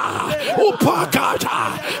 Arasa, Upakata,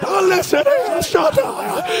 Alesene, Shata,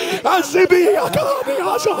 Azibia,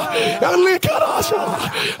 Alikarasa,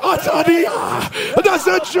 Atadia, there's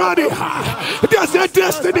a journey, there's a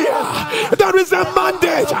destiny, there is a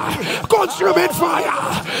mandate, consuming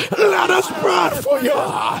fire, let us burn for you.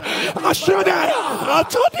 Ashadea,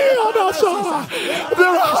 Atadia, there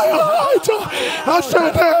are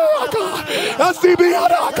Ashadea,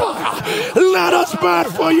 Azibiadaka, let us burn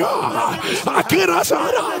for you.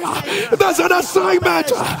 Akirasana, there's an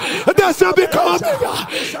assignment, there's a becoming,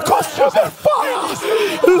 consuming fire,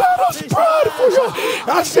 let us burn for you.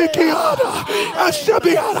 Asikiana,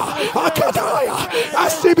 Ashabiana, Akadaya,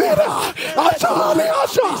 Asibira,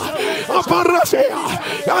 Ataliasha, Aparasia,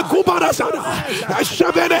 Akubarasana,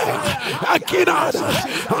 Ashabene, Akinada,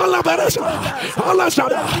 Alabarasa,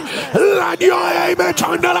 Alasana, let your amen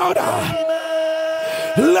turn louder.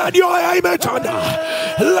 Let your amen thunder.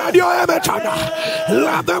 Let your amen thunder.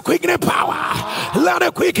 Let the quickening power. Let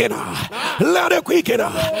it quicken. Let it quicken.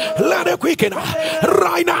 Let it quicken.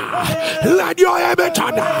 Right now. Let your amen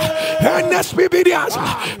thunder. And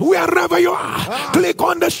Nsppd, wherever you are, click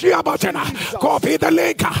on the share button. Copy the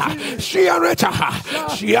link. Share it.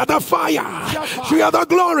 Share the fire. Share the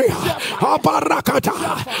glory. Abarakata.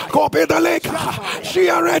 Copy the link.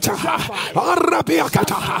 Share it.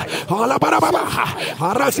 Arabiakata. Alabarababa.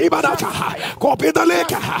 Copy the link,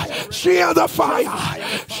 share the fire,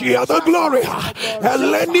 share the glory,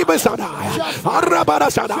 Eleni Besada,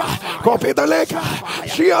 Arabarasada, copy the link,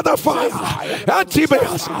 share the fire,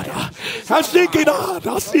 Antibeasada, Ashikina,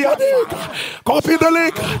 Asianica, copy the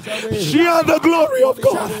link, share the glory of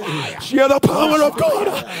God, share the power of God,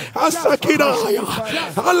 Asakina,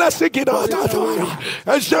 Alasikina,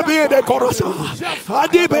 Shabide Korasa,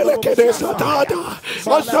 Adibelekede Satada,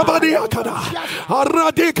 Ashabadiakada.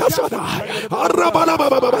 Radikasada,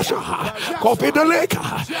 Arabalababasha, copy the lake,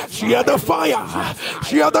 share the fire,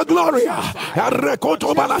 share the glory,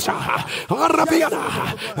 Rekoto Balasha,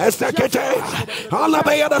 Arabiana, Esekete,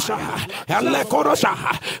 Alabayadasha, Elekorosha,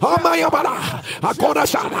 Amayabala,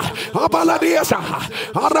 Akorasana, Abaladiasa,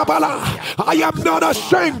 Arabala. I am not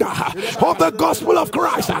ashamed of the gospel of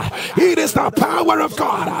Christ. It is the power of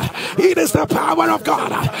God. It is the power of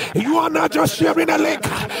God. You are not just sharing a link,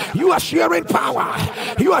 you are sharing power.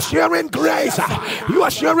 You are sharing grace. You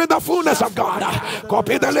are sharing the fullness of God.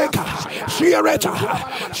 Copy the link. Share it.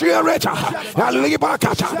 Share it.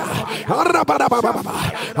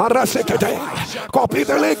 Copy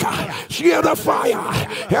the link. Share the fire.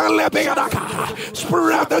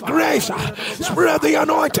 Spread the grace. Spread the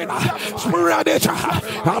anointing. Spread it.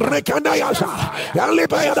 Rekanayasa.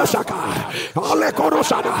 Elibayadasaka.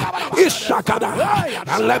 Alekorosada. Ishakada.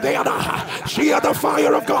 Alebayada. Share the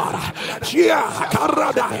fire of God. Share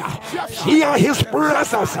Karadaya. Share his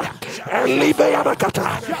presence.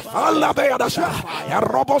 Elibayadakata. Alabayadasa.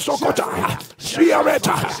 Erobosokota. Share it.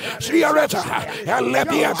 Share it.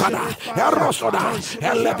 Elebiakada. Erosoda.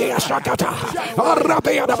 Elebiasakata.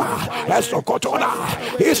 Arabayadaba. Esokotona.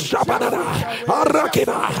 Ishabadada.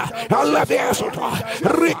 Arakina. Elebiasota.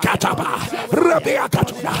 Rikataba.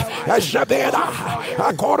 Rabiakatuna. Ejabeda.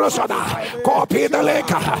 Akorosada. Copy the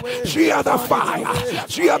lake. Share the fire.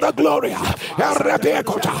 Share the glory.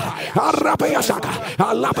 Arabiakota. Arabiasaka.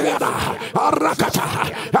 Alabiada. Arakata.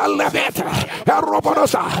 Alabeta.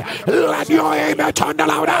 Arobonosa. Let your amen turn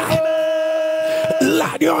louder.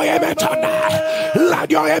 Let your amen turn.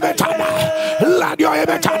 Let your amen turn. Let your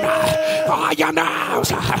amen turn. I announce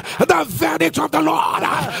the verdict of the Lord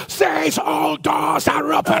says all doors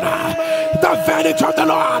are open. The verdict of the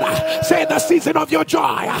Lord says the season of your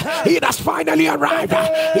joy, it has finally arrived.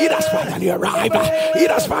 It has finally arrived.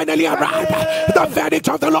 It has finally arrived. The verdict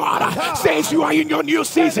of the Lord says you are in your new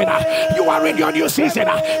season. You are in your new season.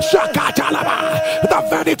 Shakatalaba. The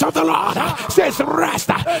verdict of the Lord says rest,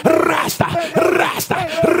 rest, rest, rest,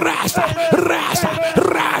 rest,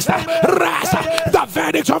 rest, rest. The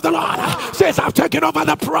verdict of the Lord says I've taken over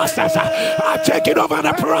the process. I've taken over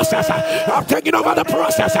the process. I've taken over the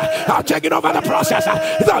process. I've taken over the process.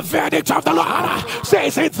 The verdict of the Lord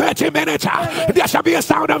says in 30 minutes there shall be a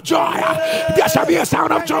sound of joy. There shall be a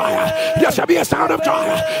sound of joy. There shall be a sound of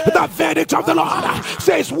joy. The verdict of the Lord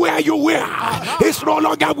says where you were is no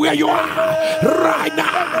longer where you are. Right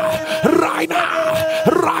now. Right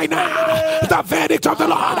now. Right now. The verdict of the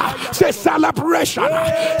Lord says celebration.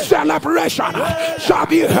 Celebration shall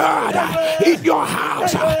be heard in your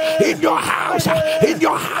house. In your house. In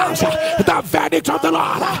your house. The verdict of the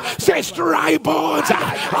Lord says dry bones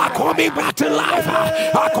are coming back to life.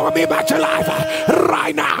 Are coming back to life.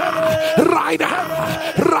 Right now. Right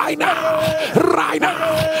now. Right now. Right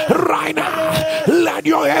now. Right now. Let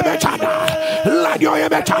your image turn. Let your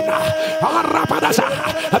image turn.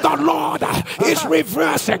 The Lord is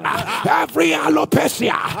reversing every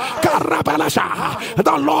alopecia.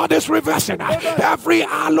 The Lord is reversing every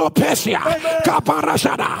alopecia.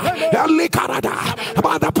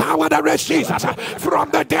 By the power that raised Jesus from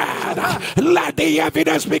the dead, let the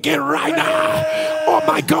evidence begin right now. Oh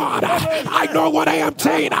my God, I know what I am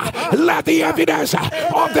saying. Let the evidence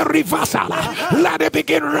of the reversal, let it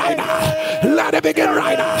begin right now. Let it begin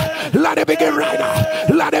right now. Let it begin right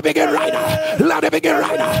now. Let it begin right now. Let it begin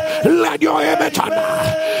right now. Let your amen turn.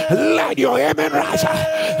 Let your amen rise.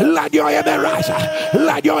 Let your amen rise.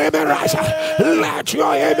 Let your amen rise. Let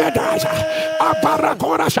your amen rise.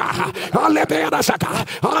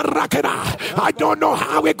 I don't know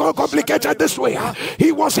how it got complicated this way.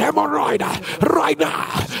 He was hemorrhoid right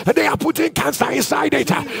now. They are putting cancer inside it.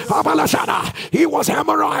 He was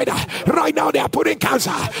hemorrhoid right now. They are putting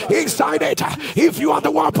cancer inside it. If you are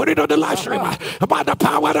the one, put it on the live stream. By the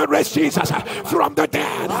power that raised Jesus from the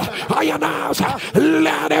dead, I announce,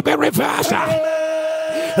 let it be reversed.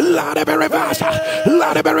 Let it be reversed.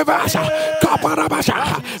 Let it be reversed.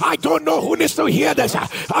 I don't know who needs to hear this.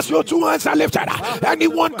 As your two hands are lifted,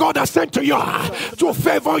 anyone God has sent to you to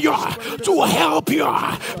favor you, to help you,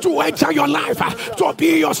 to enter your life, to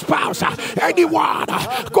be your spouse, anyone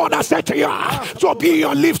God has sent to you to be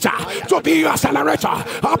your lifter, to be your accelerator,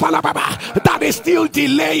 that is still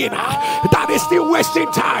delaying, that is still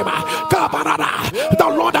wasting time. The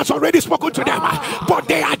Lord has already spoken to them, but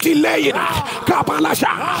they are delaying.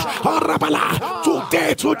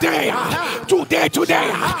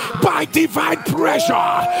 Today, by divine pressure,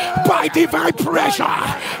 by divine pressure,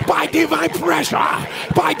 by divine pressure,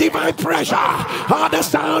 by divine pressure, on the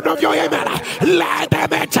sound of your amen, let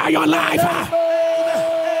them enter your life.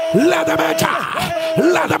 Let them enter.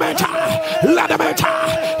 Let them enter. Let them enter.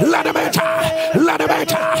 Let them enter. Let them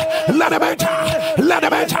enter. Let them enter. Let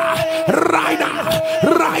them enter. Right now.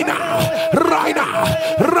 Right now. Right now.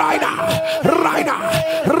 Right now. Right now.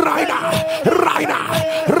 Right now. Right now.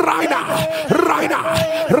 Right now. Right now.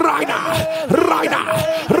 Right now. Right now.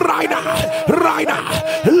 Right now. Right now.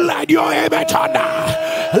 Let your amen turn.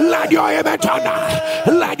 Let your amen turn.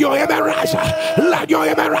 Let your amen rise. Let your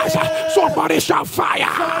amen rise. Somebody shout fire.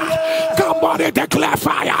 Somebody declare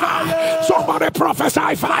fire. Somebody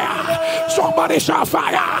prophesy fire. Somebody shout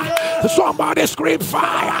fire. Somebody scream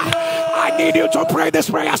fire. I need you to pray this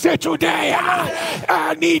prayer. Say today,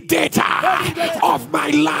 any data of my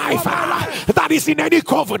life that that is in any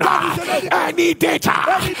covenant, any data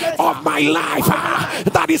of my life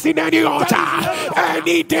that is in any altar,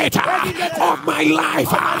 any data of my life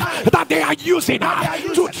that they are using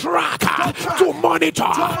to track, to monitor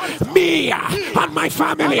me and my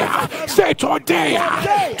family. Say today,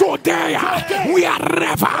 we are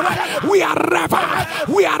never,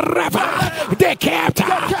 they kept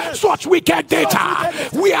such wicked data.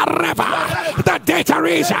 We are never, the data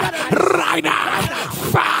is right now.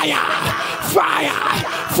 Fire.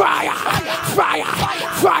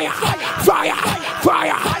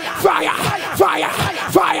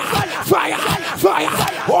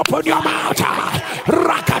 Open your mouth.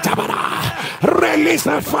 Rakatabara. Release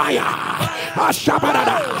the fire.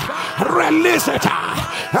 Ashabarada. Release it.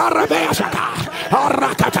 Arabeashaka.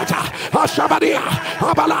 Arakatata. Ashabadia.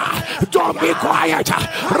 Abala. Don't be quiet.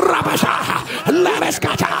 Rabasha.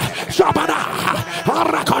 Lereskata. Shabada.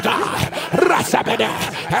 Arakota. Rasabede.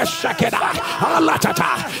 Eshakeda. Alatata.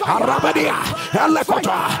 Arabadia.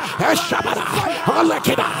 Elekota. Eshabada.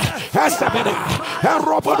 Alekida. Esabede.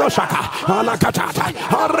 Erobodoshaka. Alakatata.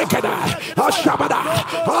 Arekeda. Ashabada.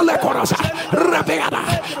 Alekorasa. Rebeada.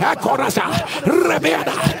 Ekorasa.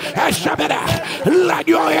 Rebeada. Eshabede. Let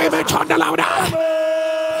your amen turn louder.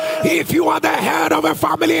 If you are the head of a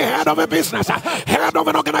family, head of a business, head of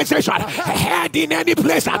an organization, head in any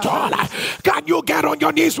place at all, can you get on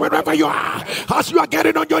your knees wherever you are? As you are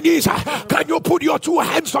getting on your knees, can you put your two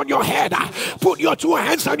hands on your head? Put your two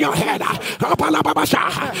hands on your head. At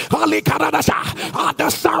the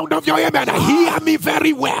sound of your amen, hear me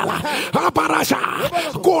very well.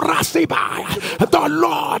 The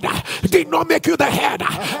Lord did not make you the head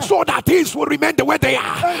so that things will remain the way they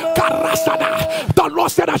are. The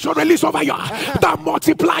Lord said I should release over you the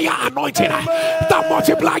multiplier anointing,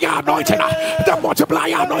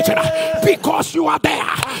 because you are there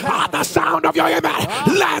at the sound of your amen.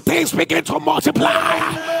 Let things begin to multiply.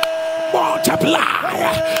 Multiply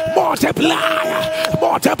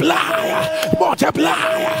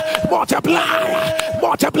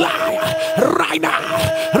right now.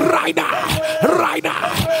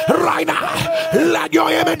 Let your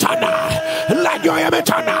amen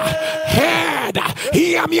turn. Head,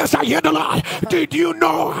 hear me as I hear the Lord. Did you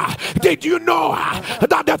know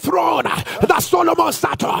that the throne that Solomon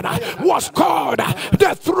sat on was called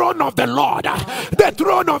the throne of the Lord? The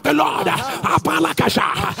throne of the Lord.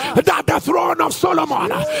 That the throne of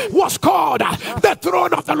Solomon was called the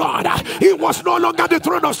throne of the Lord. It was no longer the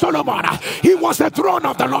throne of Solomon. It was the throne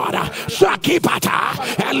of the Lord. Shakipata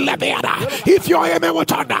and Lebeada. If your amen will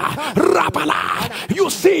turn, Rabala, you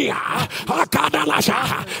see,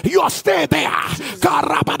 Akadalasha, you stay there.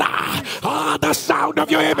 Karabada, the sound of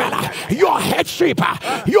your amen. Your headship,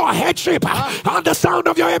 and the sound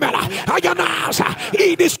of your amen. I announce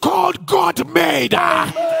it is called God made.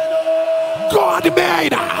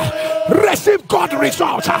 Receive God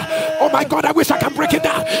results. Oh my God, I wish I can break it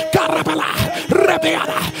down. Karabala,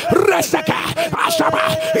 Rebeada, Reseka,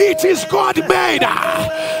 Ashaba. It is God made.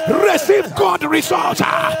 Receive God results.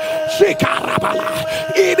 Shikarabala.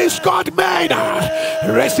 It is God made.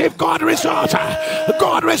 Receive God results.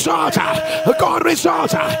 God results.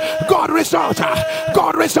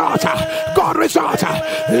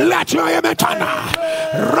 Let your amen turn.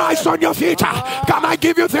 Rise on your feet. Can I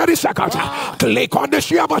give you 30 seconds? Click on the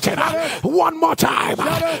share button. One more time.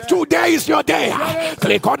 Today is your day.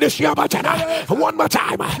 Click on the share button. One more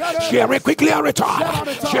time. Share it quickly and return.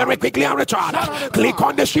 Click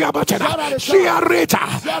on the share button. Share it.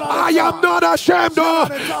 I am not ashamed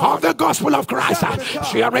of the gospel of Christ.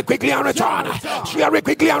 Share it quickly and return.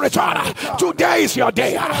 Today is your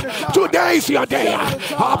day.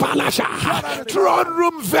 Throne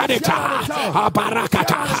room Venita.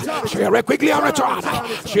 Share it quickly and return.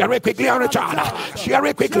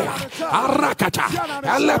 Arakata.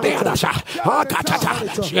 Elebeadasha. Akatata.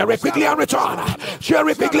 Share it quickly and return.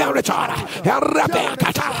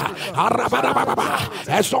 Arabeakata. Arabababa.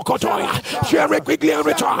 Esokotoya. Share it quickly and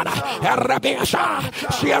return. Arabeasha.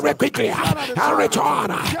 Share it quickly and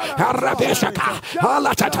return. Arabesaka.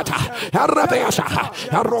 Alatata. Arabeasha.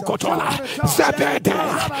 Arokotola. Zebede.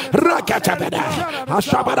 Rakatabede.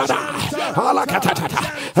 Ashabada. Alakatata.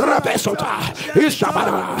 Rabesota.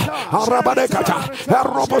 Ishabada. Arabadekata.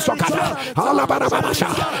 Robosokata, Alabarabasha,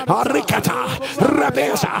 Arikata,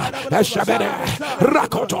 Rabesa, Eshabede,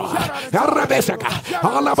 Rakoto, Arabesaka,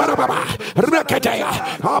 Alabarababa, Rakatea,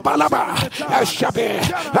 Abalaba, Eshabe,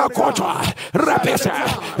 Akoto, Rabesa,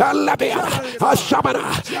 Alabea, Ashabana,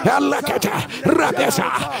 Alakata, Rabesa,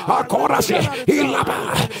 Akorasi, Ilaba,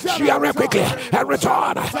 share quickly and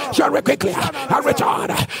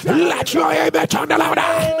return. Let your amen turn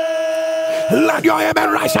louder. Let your amen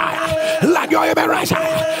rise higher. Let your amen rise.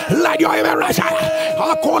 Let your amen rise.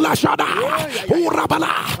 Akola Shada.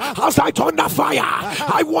 Urabala. As I turn the fire,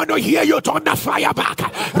 I want to hear you turn the fire back.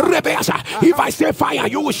 If I say fire,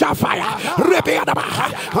 you will shout fire.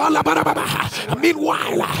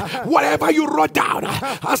 Meanwhile, whatever you wrote down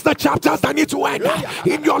as the chapters that need to end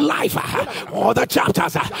in your life, all the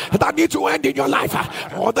chapters that need to end in your life,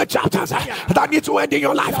 all the chapters that need to end in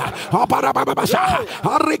your life.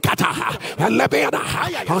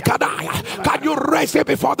 Can you raise it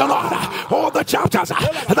before the Lord? All the chapters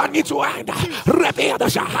that need to end.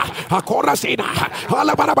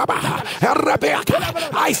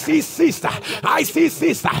 I see sister. I see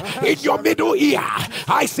sister in your middle ear.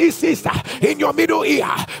 I see sister in your middle ear.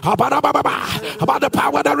 About the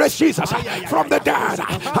power that raised Jesus from the dead.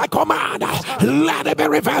 I command, let it be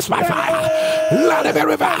reversed by fire. Let it be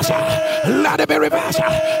reversed. Let it be reversed.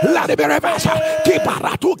 Let it be reversed.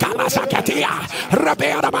 Kiparatu Kalasakatia.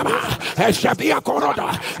 Rabea Baba. Eshabia Korodo.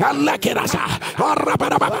 Alekirasa.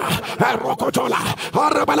 Arababa. Rokotola.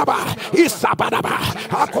 Arabalaba. Isabadaba.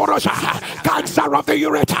 Akorosha. Cancer of the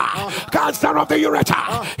urethra. Cancer of the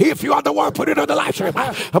urethra. If you are the one, put it on the live stream.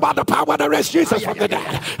 About the power that raised Jesus from the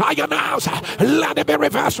dead. I announce, let it be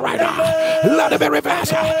reversed right now. Let it be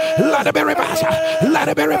reversed. Let it be reversed. Let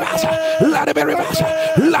it be reversed. Let it be reversed.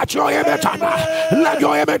 Let your amen turn. Let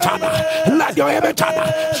your amen turn. Let your amen turn.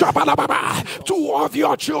 Shabalababa. Two of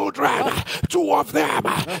your children, two of them,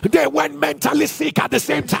 they went mentally sick at the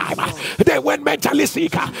same time. They went mentally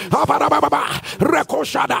sick.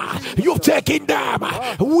 Rekoshada. You've taken them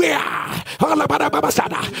where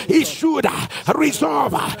it should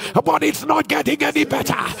resolve, but it's not getting any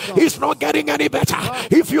better. It's not getting any better.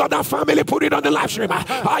 If you are the family, put it on the live stream.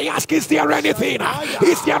 I ask, is there anything?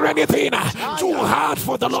 Is there anything too hard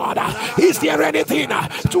for the Lord? Is there anything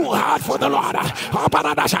too hard for the Lord?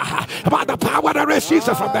 By the power that raised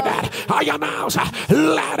Jesus from the dead, I announce,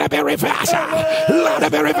 let it be reversed. Let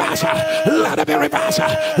it be reversed. Let it be reversed.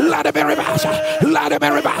 Let it be reversed. Let it be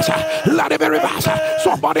reversed. Let it be reversed.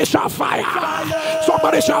 Somebody shout fire.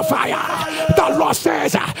 Somebody shout fire. The Lord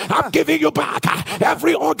says, I'm giving you back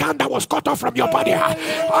every organ that was cut off from your body.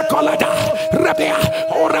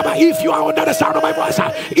 If you are under the sound of my voice,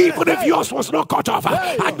 even if yours was not cut off,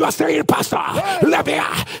 and you are saying, Pastor,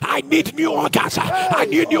 I need new organs. I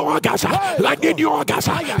need new organs. I need new organs.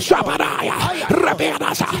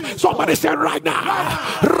 Somebody say right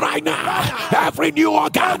now. Right now. Every new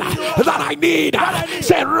organ that I need.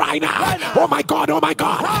 Say right now. Oh my God. Oh my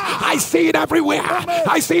God. I see it everywhere.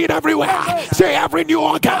 I see it everywhere. Say every new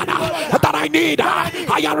organ that I need.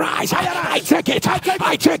 I arise. I take it.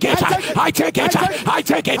 I take it. I take it. I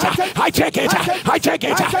take it. I take it. I take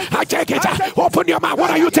it. I take it. Open your mouth.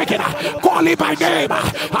 What are you taking? Call it by name.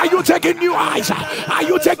 Are you taking new eyes? Are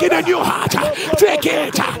you taking a new heart? Take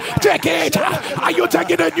it. Take it. Are you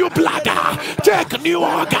taking a new blood? Take new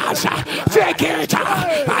organs. Take it.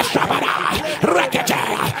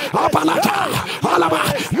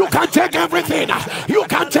 You can take everything. You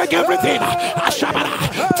can take everything.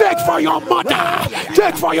 Take for your mother.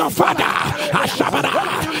 Take for your father.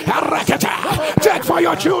 Take for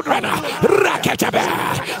your children.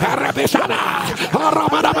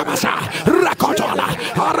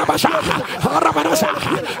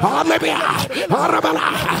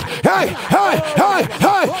 Hey, hey, hey,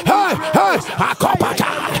 hey, hey, hey.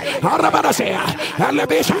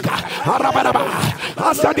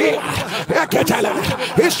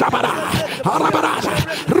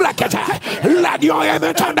 Let your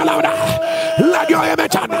amen turn louder. Let your amen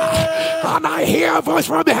turn. And I hear a voice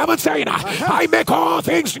from the heaven saying, I make all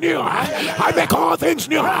things new. I make all things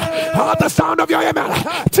new. At the sound of your amen,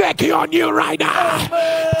 take your new right now.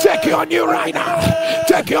 Take your new right now.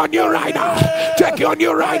 Take your new right now. Take your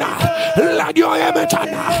new right now. Let your amen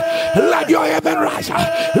turn. Let your amen rise.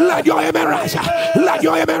 Let your amen rise. Let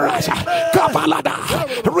your amen rise. Kabalada.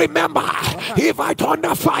 Remember, if I turn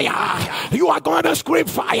the fire, you are going to scream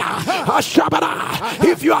fire. Ashabada.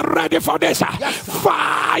 If you are ready for this,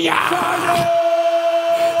 fire.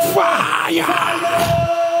 Fire.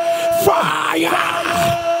 Fire.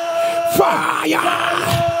 Fire.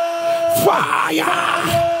 Fire.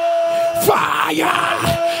 Fire.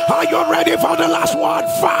 Are you ready for the last one?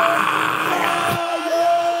 Fire.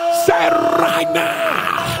 Say right now.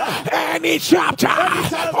 Any chapter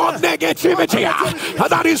of negativity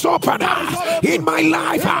that is open in my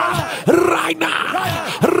life right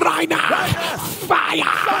now. Right now. Fire.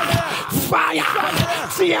 Fire.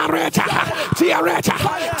 Tiareta. Tiareta.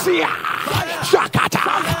 Tia. Shakata.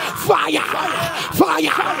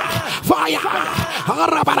 Fire.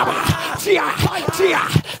 Arabaraba.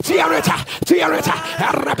 Tiareta.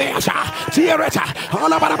 Rabesha. Tiareta.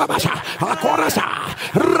 Alabarabasha. Akorasa.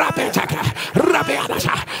 Rabetaka.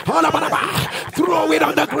 Rabeadasha. Alabaraba. Throw it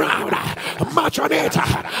on the ground. Machoneta.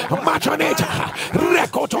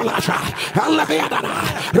 Rekotolasha. Alabeadana.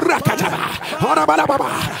 Rakataba. Arabarababa.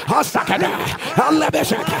 Asakada.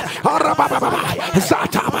 Alabeshaka. Arabababa.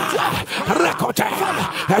 Zataba. Rekote.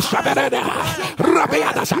 Shabereda.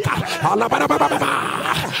 Rabeadasaka. Alabarababa.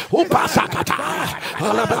 Upasakata.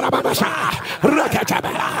 Alabarabasha.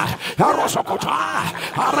 Rakatabela. Arosokota.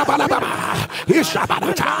 Arabalababa.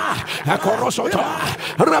 Ishabanata. Akorosoto.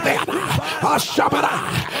 Rabeada. Ashabara.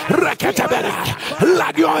 Rakatabela.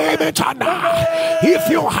 Let your amen turn. If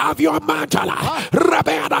you have your mantle,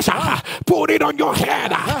 Rabeadasha, put it on your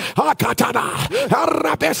head. Akatana.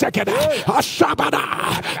 Rabesekeda. Ashabana.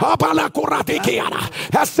 Abalakuratikiana.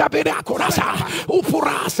 Asabina Kurasa.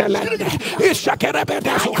 Upuraselende.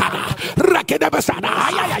 Ishakerebedesukana. Rakedebasana.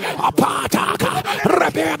 Apataka.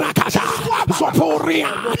 Rebena Kasa.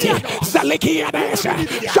 Zopuriati. Zalikianes.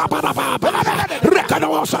 Shabarababa.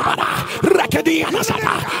 Rekanosabana.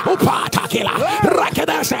 Rekedianasata. Upatakila.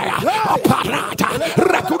 Rekedesea. Aparata.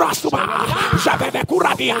 Rekurasuma. Zabene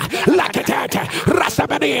Kuradia. Laketete.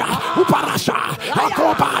 Rasabenia. Uparasa.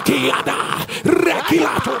 Akobatiana.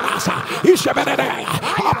 Rekilaturasa. Ishabenea.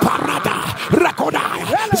 Aparata. Rekodaya.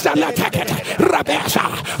 Zalatekete. Rabesa.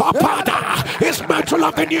 Apada. It's mantle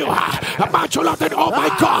of the new. A mantle of the. Oh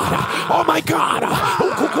my God.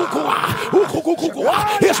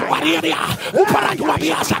 Ukukukua. It's Wariania.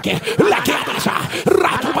 Uparaduabiasake. Lakianasa.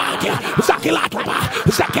 Ratubaki. Zakilatuba.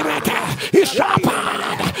 Zakirete. Ishapa.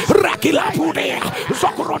 Rakilapude.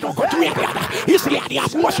 Zokorodo Kotuiana. Isliania.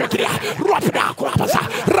 Washington. Ropna Kwapasa.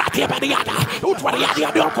 Ratiabaniana.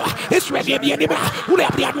 Utwariania Doko. Israelianima.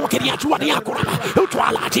 Urebia Nokia Tuania Kurama.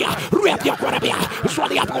 Utwalatia. Repia Korabia.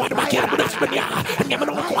 Swalia Poemakia Munaspania.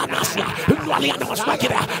 Nemano Kwanasia. Nualiano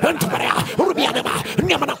Swakira. Anturia. Rubianama.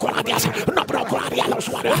 Nemana Koradias. Nabro Koradia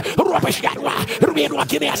Loswana. Robeshianwa. Rubiano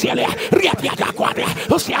Kinesialia. Repia Quadra.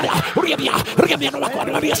 Osiana. Ribiano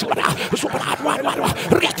Quadria Swana. Superadwa.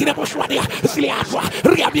 Retina Boswania. Siliatwa.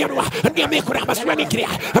 Ribiano. Nemikurama Swanikia.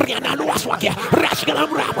 Riana Luaswakia.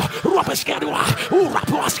 Rascalam Rabo. Robescanua.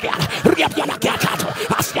 Uraposkia. Ribiana Catato.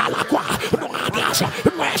 Ascala Qua. Noadias.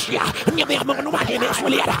 Messia. Nemiamonuadi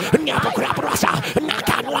Neswaliera. Napoкраprosa.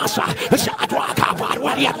 Nakanwasa. Zadwaka.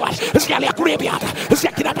 Wadiawas. Scalia Gribiata.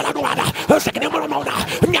 Sekinabanuada. Sekinamona.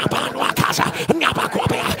 Napanuakasa.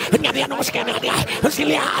 Napaquapia. Nabianoscanadia.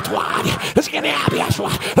 Siliatwad. Scanabiaswa.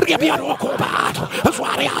 Ribiano Cobato.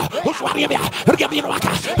 Swaria.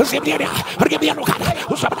 Ribianoka. Zibia. Ribianoka.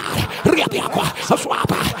 Usabana. Ribiaqua.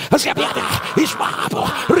 Swapa. Zabiana. Iswapo.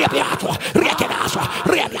 Ribiato. Riacanaswa.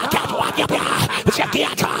 Ribiacatua.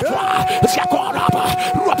 Zakiata. Zakoraba.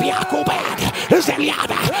 Rubiacobad.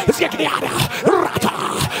 Zeliana. Zekiana. Rata.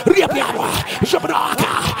 Ribiano. Zabraka.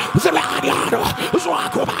 Zelaniano.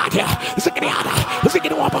 Zwacobatia. Zekiana.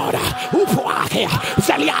 Zekinuaboda. Upuatia.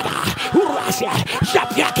 Zeliana. Urasia.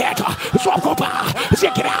 Zapiaketo. Zwacoba.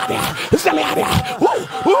 Zekiana. Zeliana.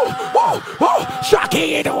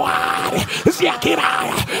 Shaki the one.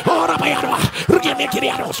 Zakiraya. Orabayano.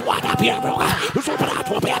 Rianikiano. Swada Piano.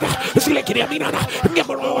 Superato Beda. Silikiriana.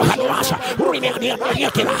 Nemoro Haluasa. Rinania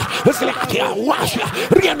Yakina. Zelakia Washa.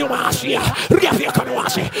 Rianuasia.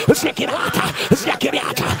 Riafiacanuasi. Zekirata.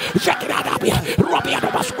 Zakirata.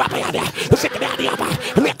 Robiano Baswapiana. Zekiradiaba.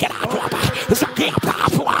 Lekiratuaba. Zakiapa.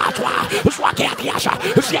 Swakatiasha.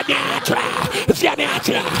 Zianatra.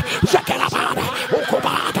 Zakarabana.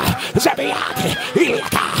 Ukubata. Zabiati.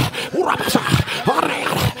 Ilaka. Urabasa.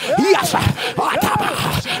 Ariana. Yasa. Ataba.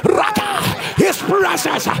 Raka. His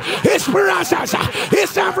presence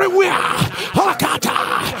is everywhere. Hakata.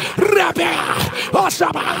 Rebe.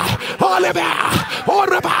 Osaba. Oliver.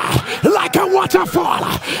 Oraba. Like a waterfall.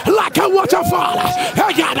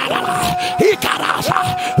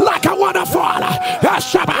 Ikarasa. Like a waterfall.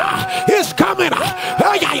 Ashaba is coming.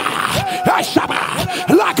 Ashaba.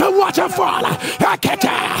 Like a waterfall.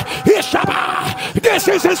 Akete. Ishaba. This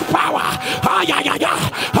is his power.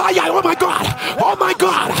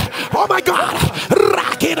 Oh my God.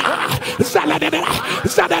 Rakina.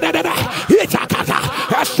 Zadadada. Itakata.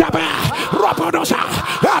 Ashaba. Robodosa.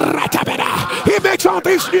 Ratabeda. He makes all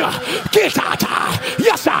things new. Kitata.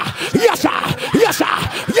 Yes, sir.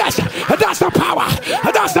 That's the power.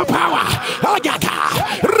 Agata.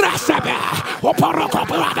 Rasabe.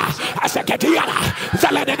 Oporokobrada. Asaketiana.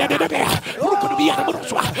 Zaladadada. Rukubiana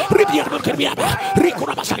Muruswa. Ribiana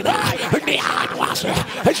Rikurabasana. Neanwas.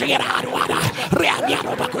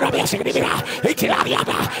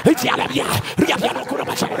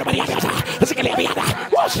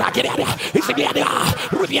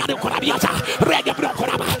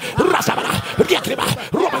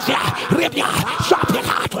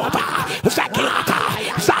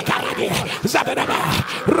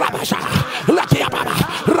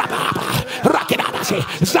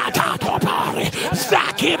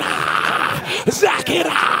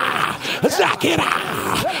 Zakira,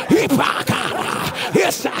 Ipakara,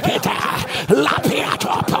 Isakita,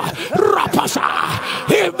 Lapiatopa, Rapasa,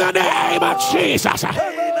 in the name of Jesus.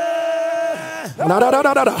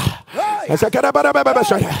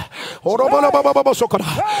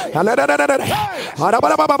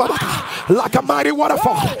 Like a mighty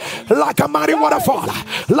waterfall, like a mighty waterfall,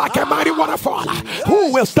 like a mighty waterfall.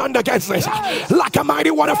 Who will stand against this? Like a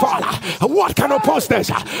mighty waterfall. What can oppose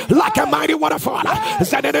this? Like a mighty waterfall.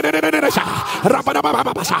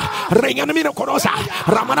 Ringanamino Korosa,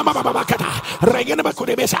 Ramana Babakata,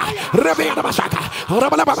 Reganabakudimisa, Rebeana Masaka,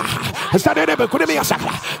 Rabalababa, Sadebe Kudimia Saka,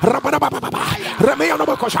 Ramana Baba, Remeana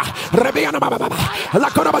Bakosha, Rebeana Baba,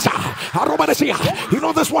 Lakonabasa, Arobasia. You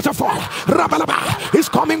know this waterfall, Rabalaba is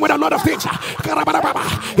coming with a lot of things.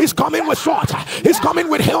 Karabalababa is coming with sword, he's coming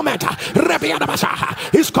with helmet, Rebeana Basa,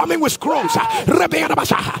 he's coming with scrolls, Rebeana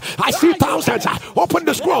Basa. I see thousands open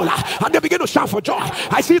the scroll and they begin to shout for joy.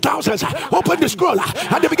 I see thousands open the scroll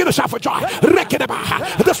and they begin to shout for joy.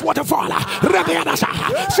 This waterfall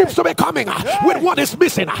seems to be coming with what is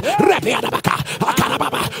missing.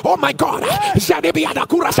 Oh my God.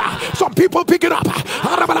 Some people pick it up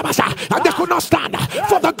and they could not stand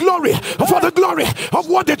for the glory of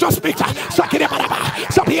what they just picked. Some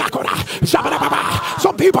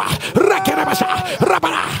people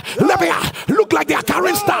look like they are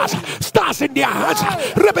carrying stars in their hands.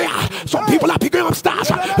 Some people are picking up stars.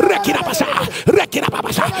 Some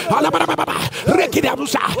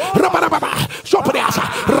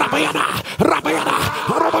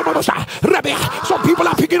people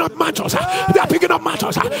are picking up mantles. They are picking up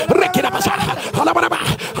mantles.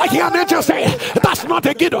 I hear an angel say, that's not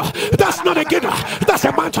a giddle. That's not a giddle. That's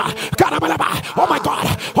a mantle. Oh my God.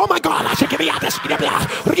 Oh my God.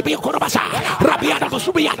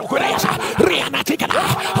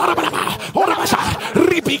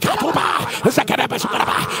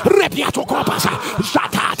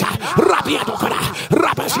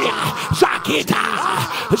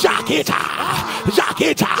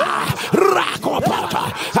 Zakita,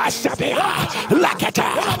 Rakopota, Asabia, Lakata,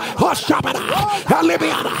 Oshabana,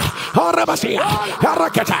 Alibiana, Arabasia,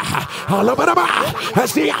 Harakata, Alabaraba,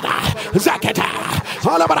 Asiana, Zakata,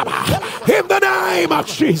 Alabaraba, in the name of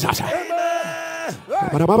Jesus.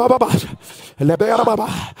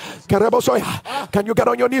 Can you get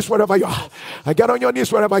on your knees wherever you are? Get on your knees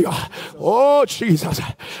wherever you are. Oh Jesus.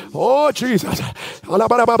 Oh Jesus. Oh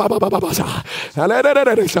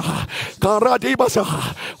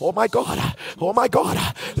my God. Oh my God.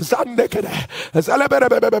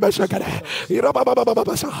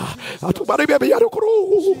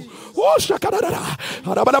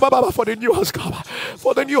 For the new has come.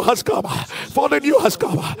 For the new has come. For the new has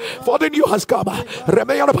come. For the new has come.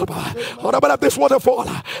 This waterfall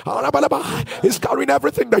is carrying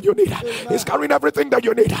everything that you need. Is carrying everything that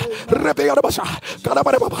you need.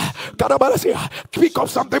 Pick up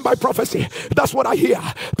something by prophecy. That's what I hear.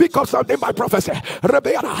 Pick up something by prophecy.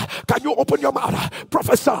 Can you open your mouth?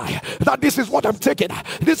 Prophesy that this is what I'm taking.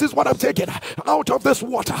 This is what I'm taking out of this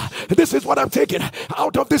water. This is what I'm taking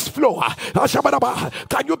out of this flow.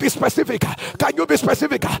 Can you be specific? Can you be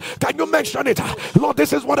specific? Can you mention it? Lord,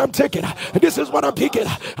 this is what I'm taking. This is what I'm picking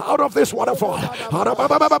out of this waterfall. Don't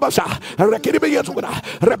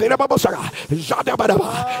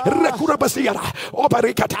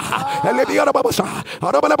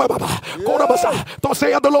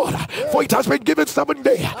say the Lord, for it has been given 7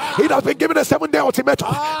 days. It has been given a 7-day ultimatum.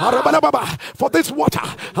 For this water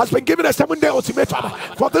has been given a 7-day ultimatum.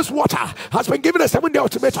 For this water has been given a 7-day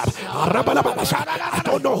ultimatum. I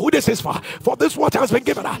don't know who this is for. For this water has been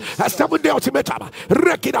given a 7-day ultimatum.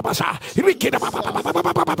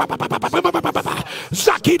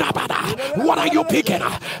 What are you picking?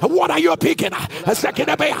 What are you picking? A second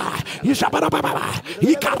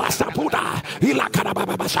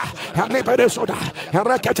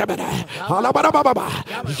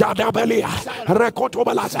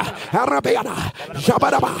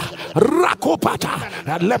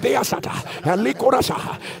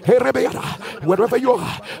wherever you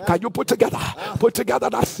are, can you put together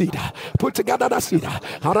that seed? Put together that seed.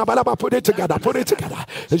 Put it together. Put it together.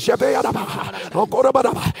 This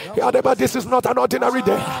is not an ordinary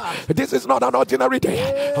day. This is not an ordinary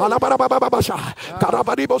day.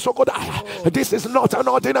 This is not an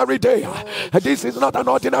ordinary day. This is not an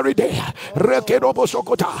ordinary day. Rekerobo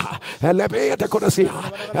Sokota, Elebea de Codasia,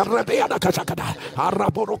 Rebea da Casacada,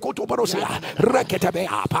 Araborocoto Borosia,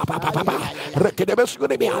 Reketebea, Papa,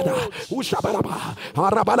 Rekedebesuniana, Ushabaraba,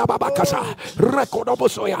 Arabalabacasa,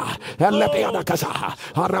 Recodobosoya, Elebea da Casa,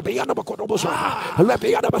 Arabiana Bacodobosa,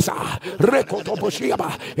 Lebea da Basa,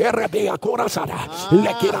 Recotobosiaba, Erebea Corasada,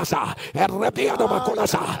 Lekirasa, Erebea da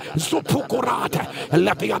Baconasa, Zupucurat,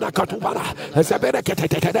 Lebea da Catubara, Zeberekete,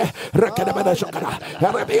 Rekedebeda Shokara,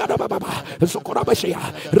 Erebea da Baba, Zukorabasia,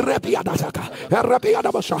 Rebea da Zaka, Erebea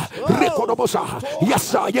da Basa, Recodobosa. Yes,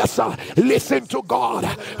 sir, yes, sir. Listen to God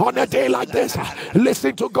on a day like this.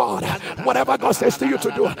 Listen to God. Whatever God says to you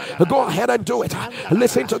to do, go ahead and do it.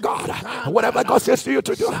 Listen to God. Whatever God says to you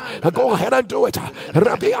to do, go ahead and do it.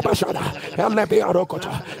 Rabia Bashada, Elebea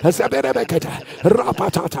Rokota, Zeberebeketa,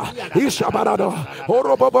 Rapatata, Ishabarado,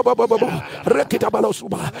 Orobobobobobo,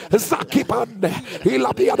 Rekitabalosuba, Zakipande,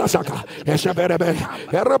 Ilapiada Saka, Eshaberebe,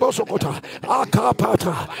 Erebosokota,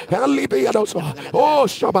 Akapata, Elibiadoso, Oh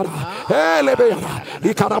Shabara, Elebeada,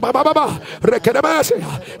 Ikarababa, Rekedebese.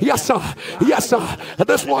 Yes, sir, yes, sir.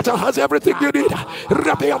 This water has everything you need.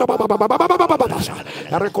 Rapiada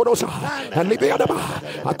Rekodosa, Elibiada,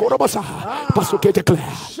 Akorobosa, Pasuke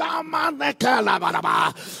declare.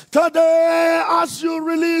 Today, as you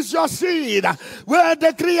release your seed, we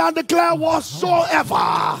decree and declare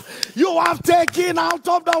whatsoever you have taken out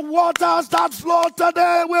of the waters that flow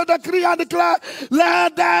today, we decree and declare,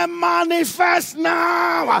 let them manifest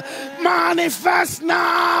now. Manifest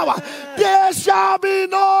now. There shall be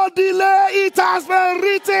no delay. It has been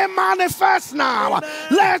written, manifest now.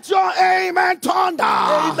 Let your amen thunder.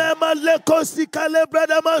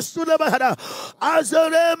 As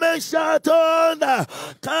your amen shall thunder,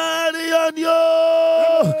 carry on you.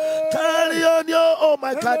 Carry on you. Oh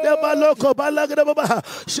my God.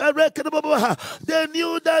 They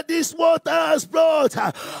knew that this water has brought.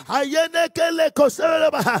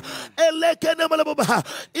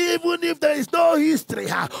 Even if there is no history,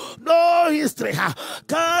 no history,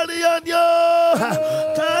 carry on you,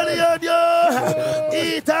 carry on you.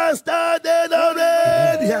 It has started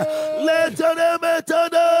already. Let your name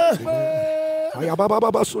turn.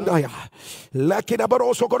 Ayababa Sundaya, Lakina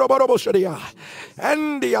Baroso Koroboro Sharia,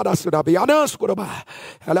 and the other Sudabiana Skuraba,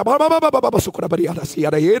 Alabama Sukurabariana,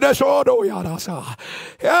 Sierra Yeda Shodo Yarasa,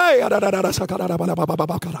 Yada Sakara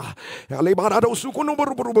Babakara, Alibarado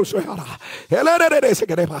Sukunubu Suhara, Elena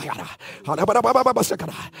Sekara, Alabama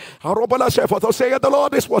Sakara, Arobala Shefo, say the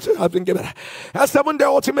Lord is what has been given. A 7-day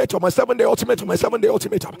ultimatum, a 7-day ultimatum, a 7-day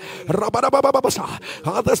ultimatum. Rabababasa,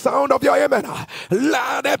 at the sound of your amen,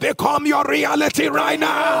 let it become your reality right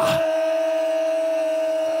now.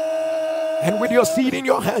 And with your seed in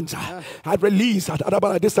your hands, I release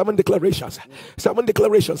these 7 declarations. 7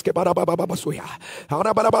 declarations. These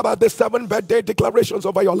 7 birthday declarations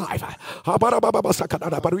over your life.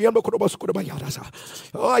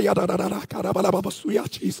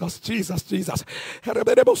 Jesus, Jesus, Jesus.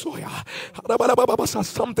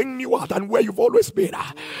 Something newer than where you've always been.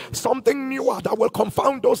 Something newer that will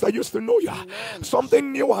confound those that used to know you.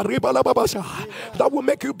 Something newer that will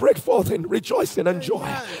make you break forth in rejoicing and joy.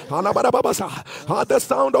 At the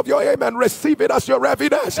sound of your amen, receive it as your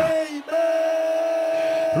evidence.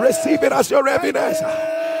 Receive it as your evidence.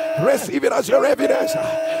 Receive it as your evidence.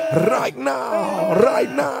 Right now, right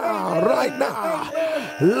now, right now.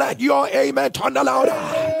 Let your amen turn louder.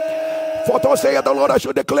 For thus saith the Lord, I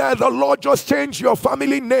should declare, the Lord just changed your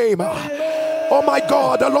family name. Oh my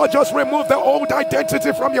God, the Lord just removed the old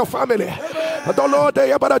identity from your family. The Lord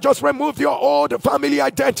just removed your old family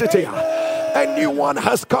identity. A new one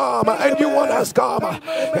has come. A new one has come.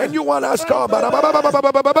 A new one has come.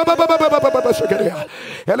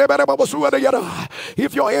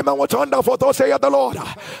 If your amen will turn down for those say the Lord,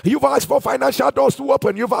 you've asked for financial doors to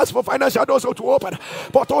open. You've asked for financial doors to open.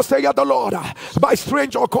 But those say the Lord, by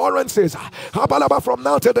strange occurrences, from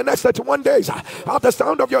now till the next 31 days, at the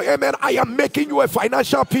sound of your amen, I am making you a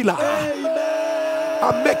financial pillar.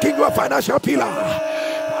 I'm making you a financial pillar.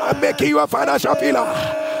 I'm making you a financial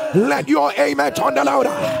pillar. Let your amen turn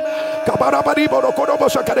louder.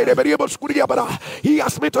 He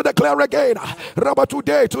asked me to declare again, Rabba,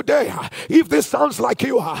 today, if this sounds like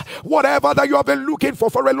you, whatever that you have been looking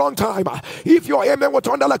for a long time, if your amen will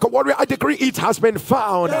turn like a warrior, I decree it has been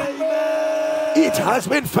found. It has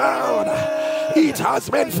been found. It has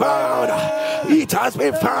been found. It has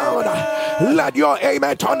been found. Let your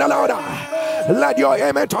amen turn louder. Let your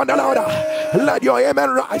amen turn louder. Let your amen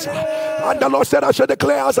rise. And the Lord said, I shall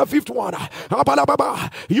declare as a fifth one,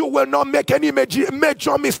 you will not make any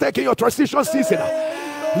major mistake in your transition season.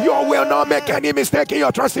 You will not make any mistake in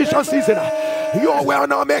your transition season. You will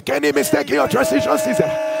not make any mistake in your transition season.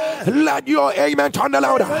 Let your amen turn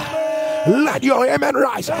louder. Let your amen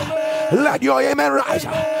rise. Let your amen rise.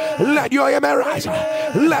 Let your amen rise.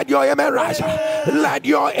 Let your amen rise. Let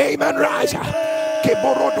your amen rise.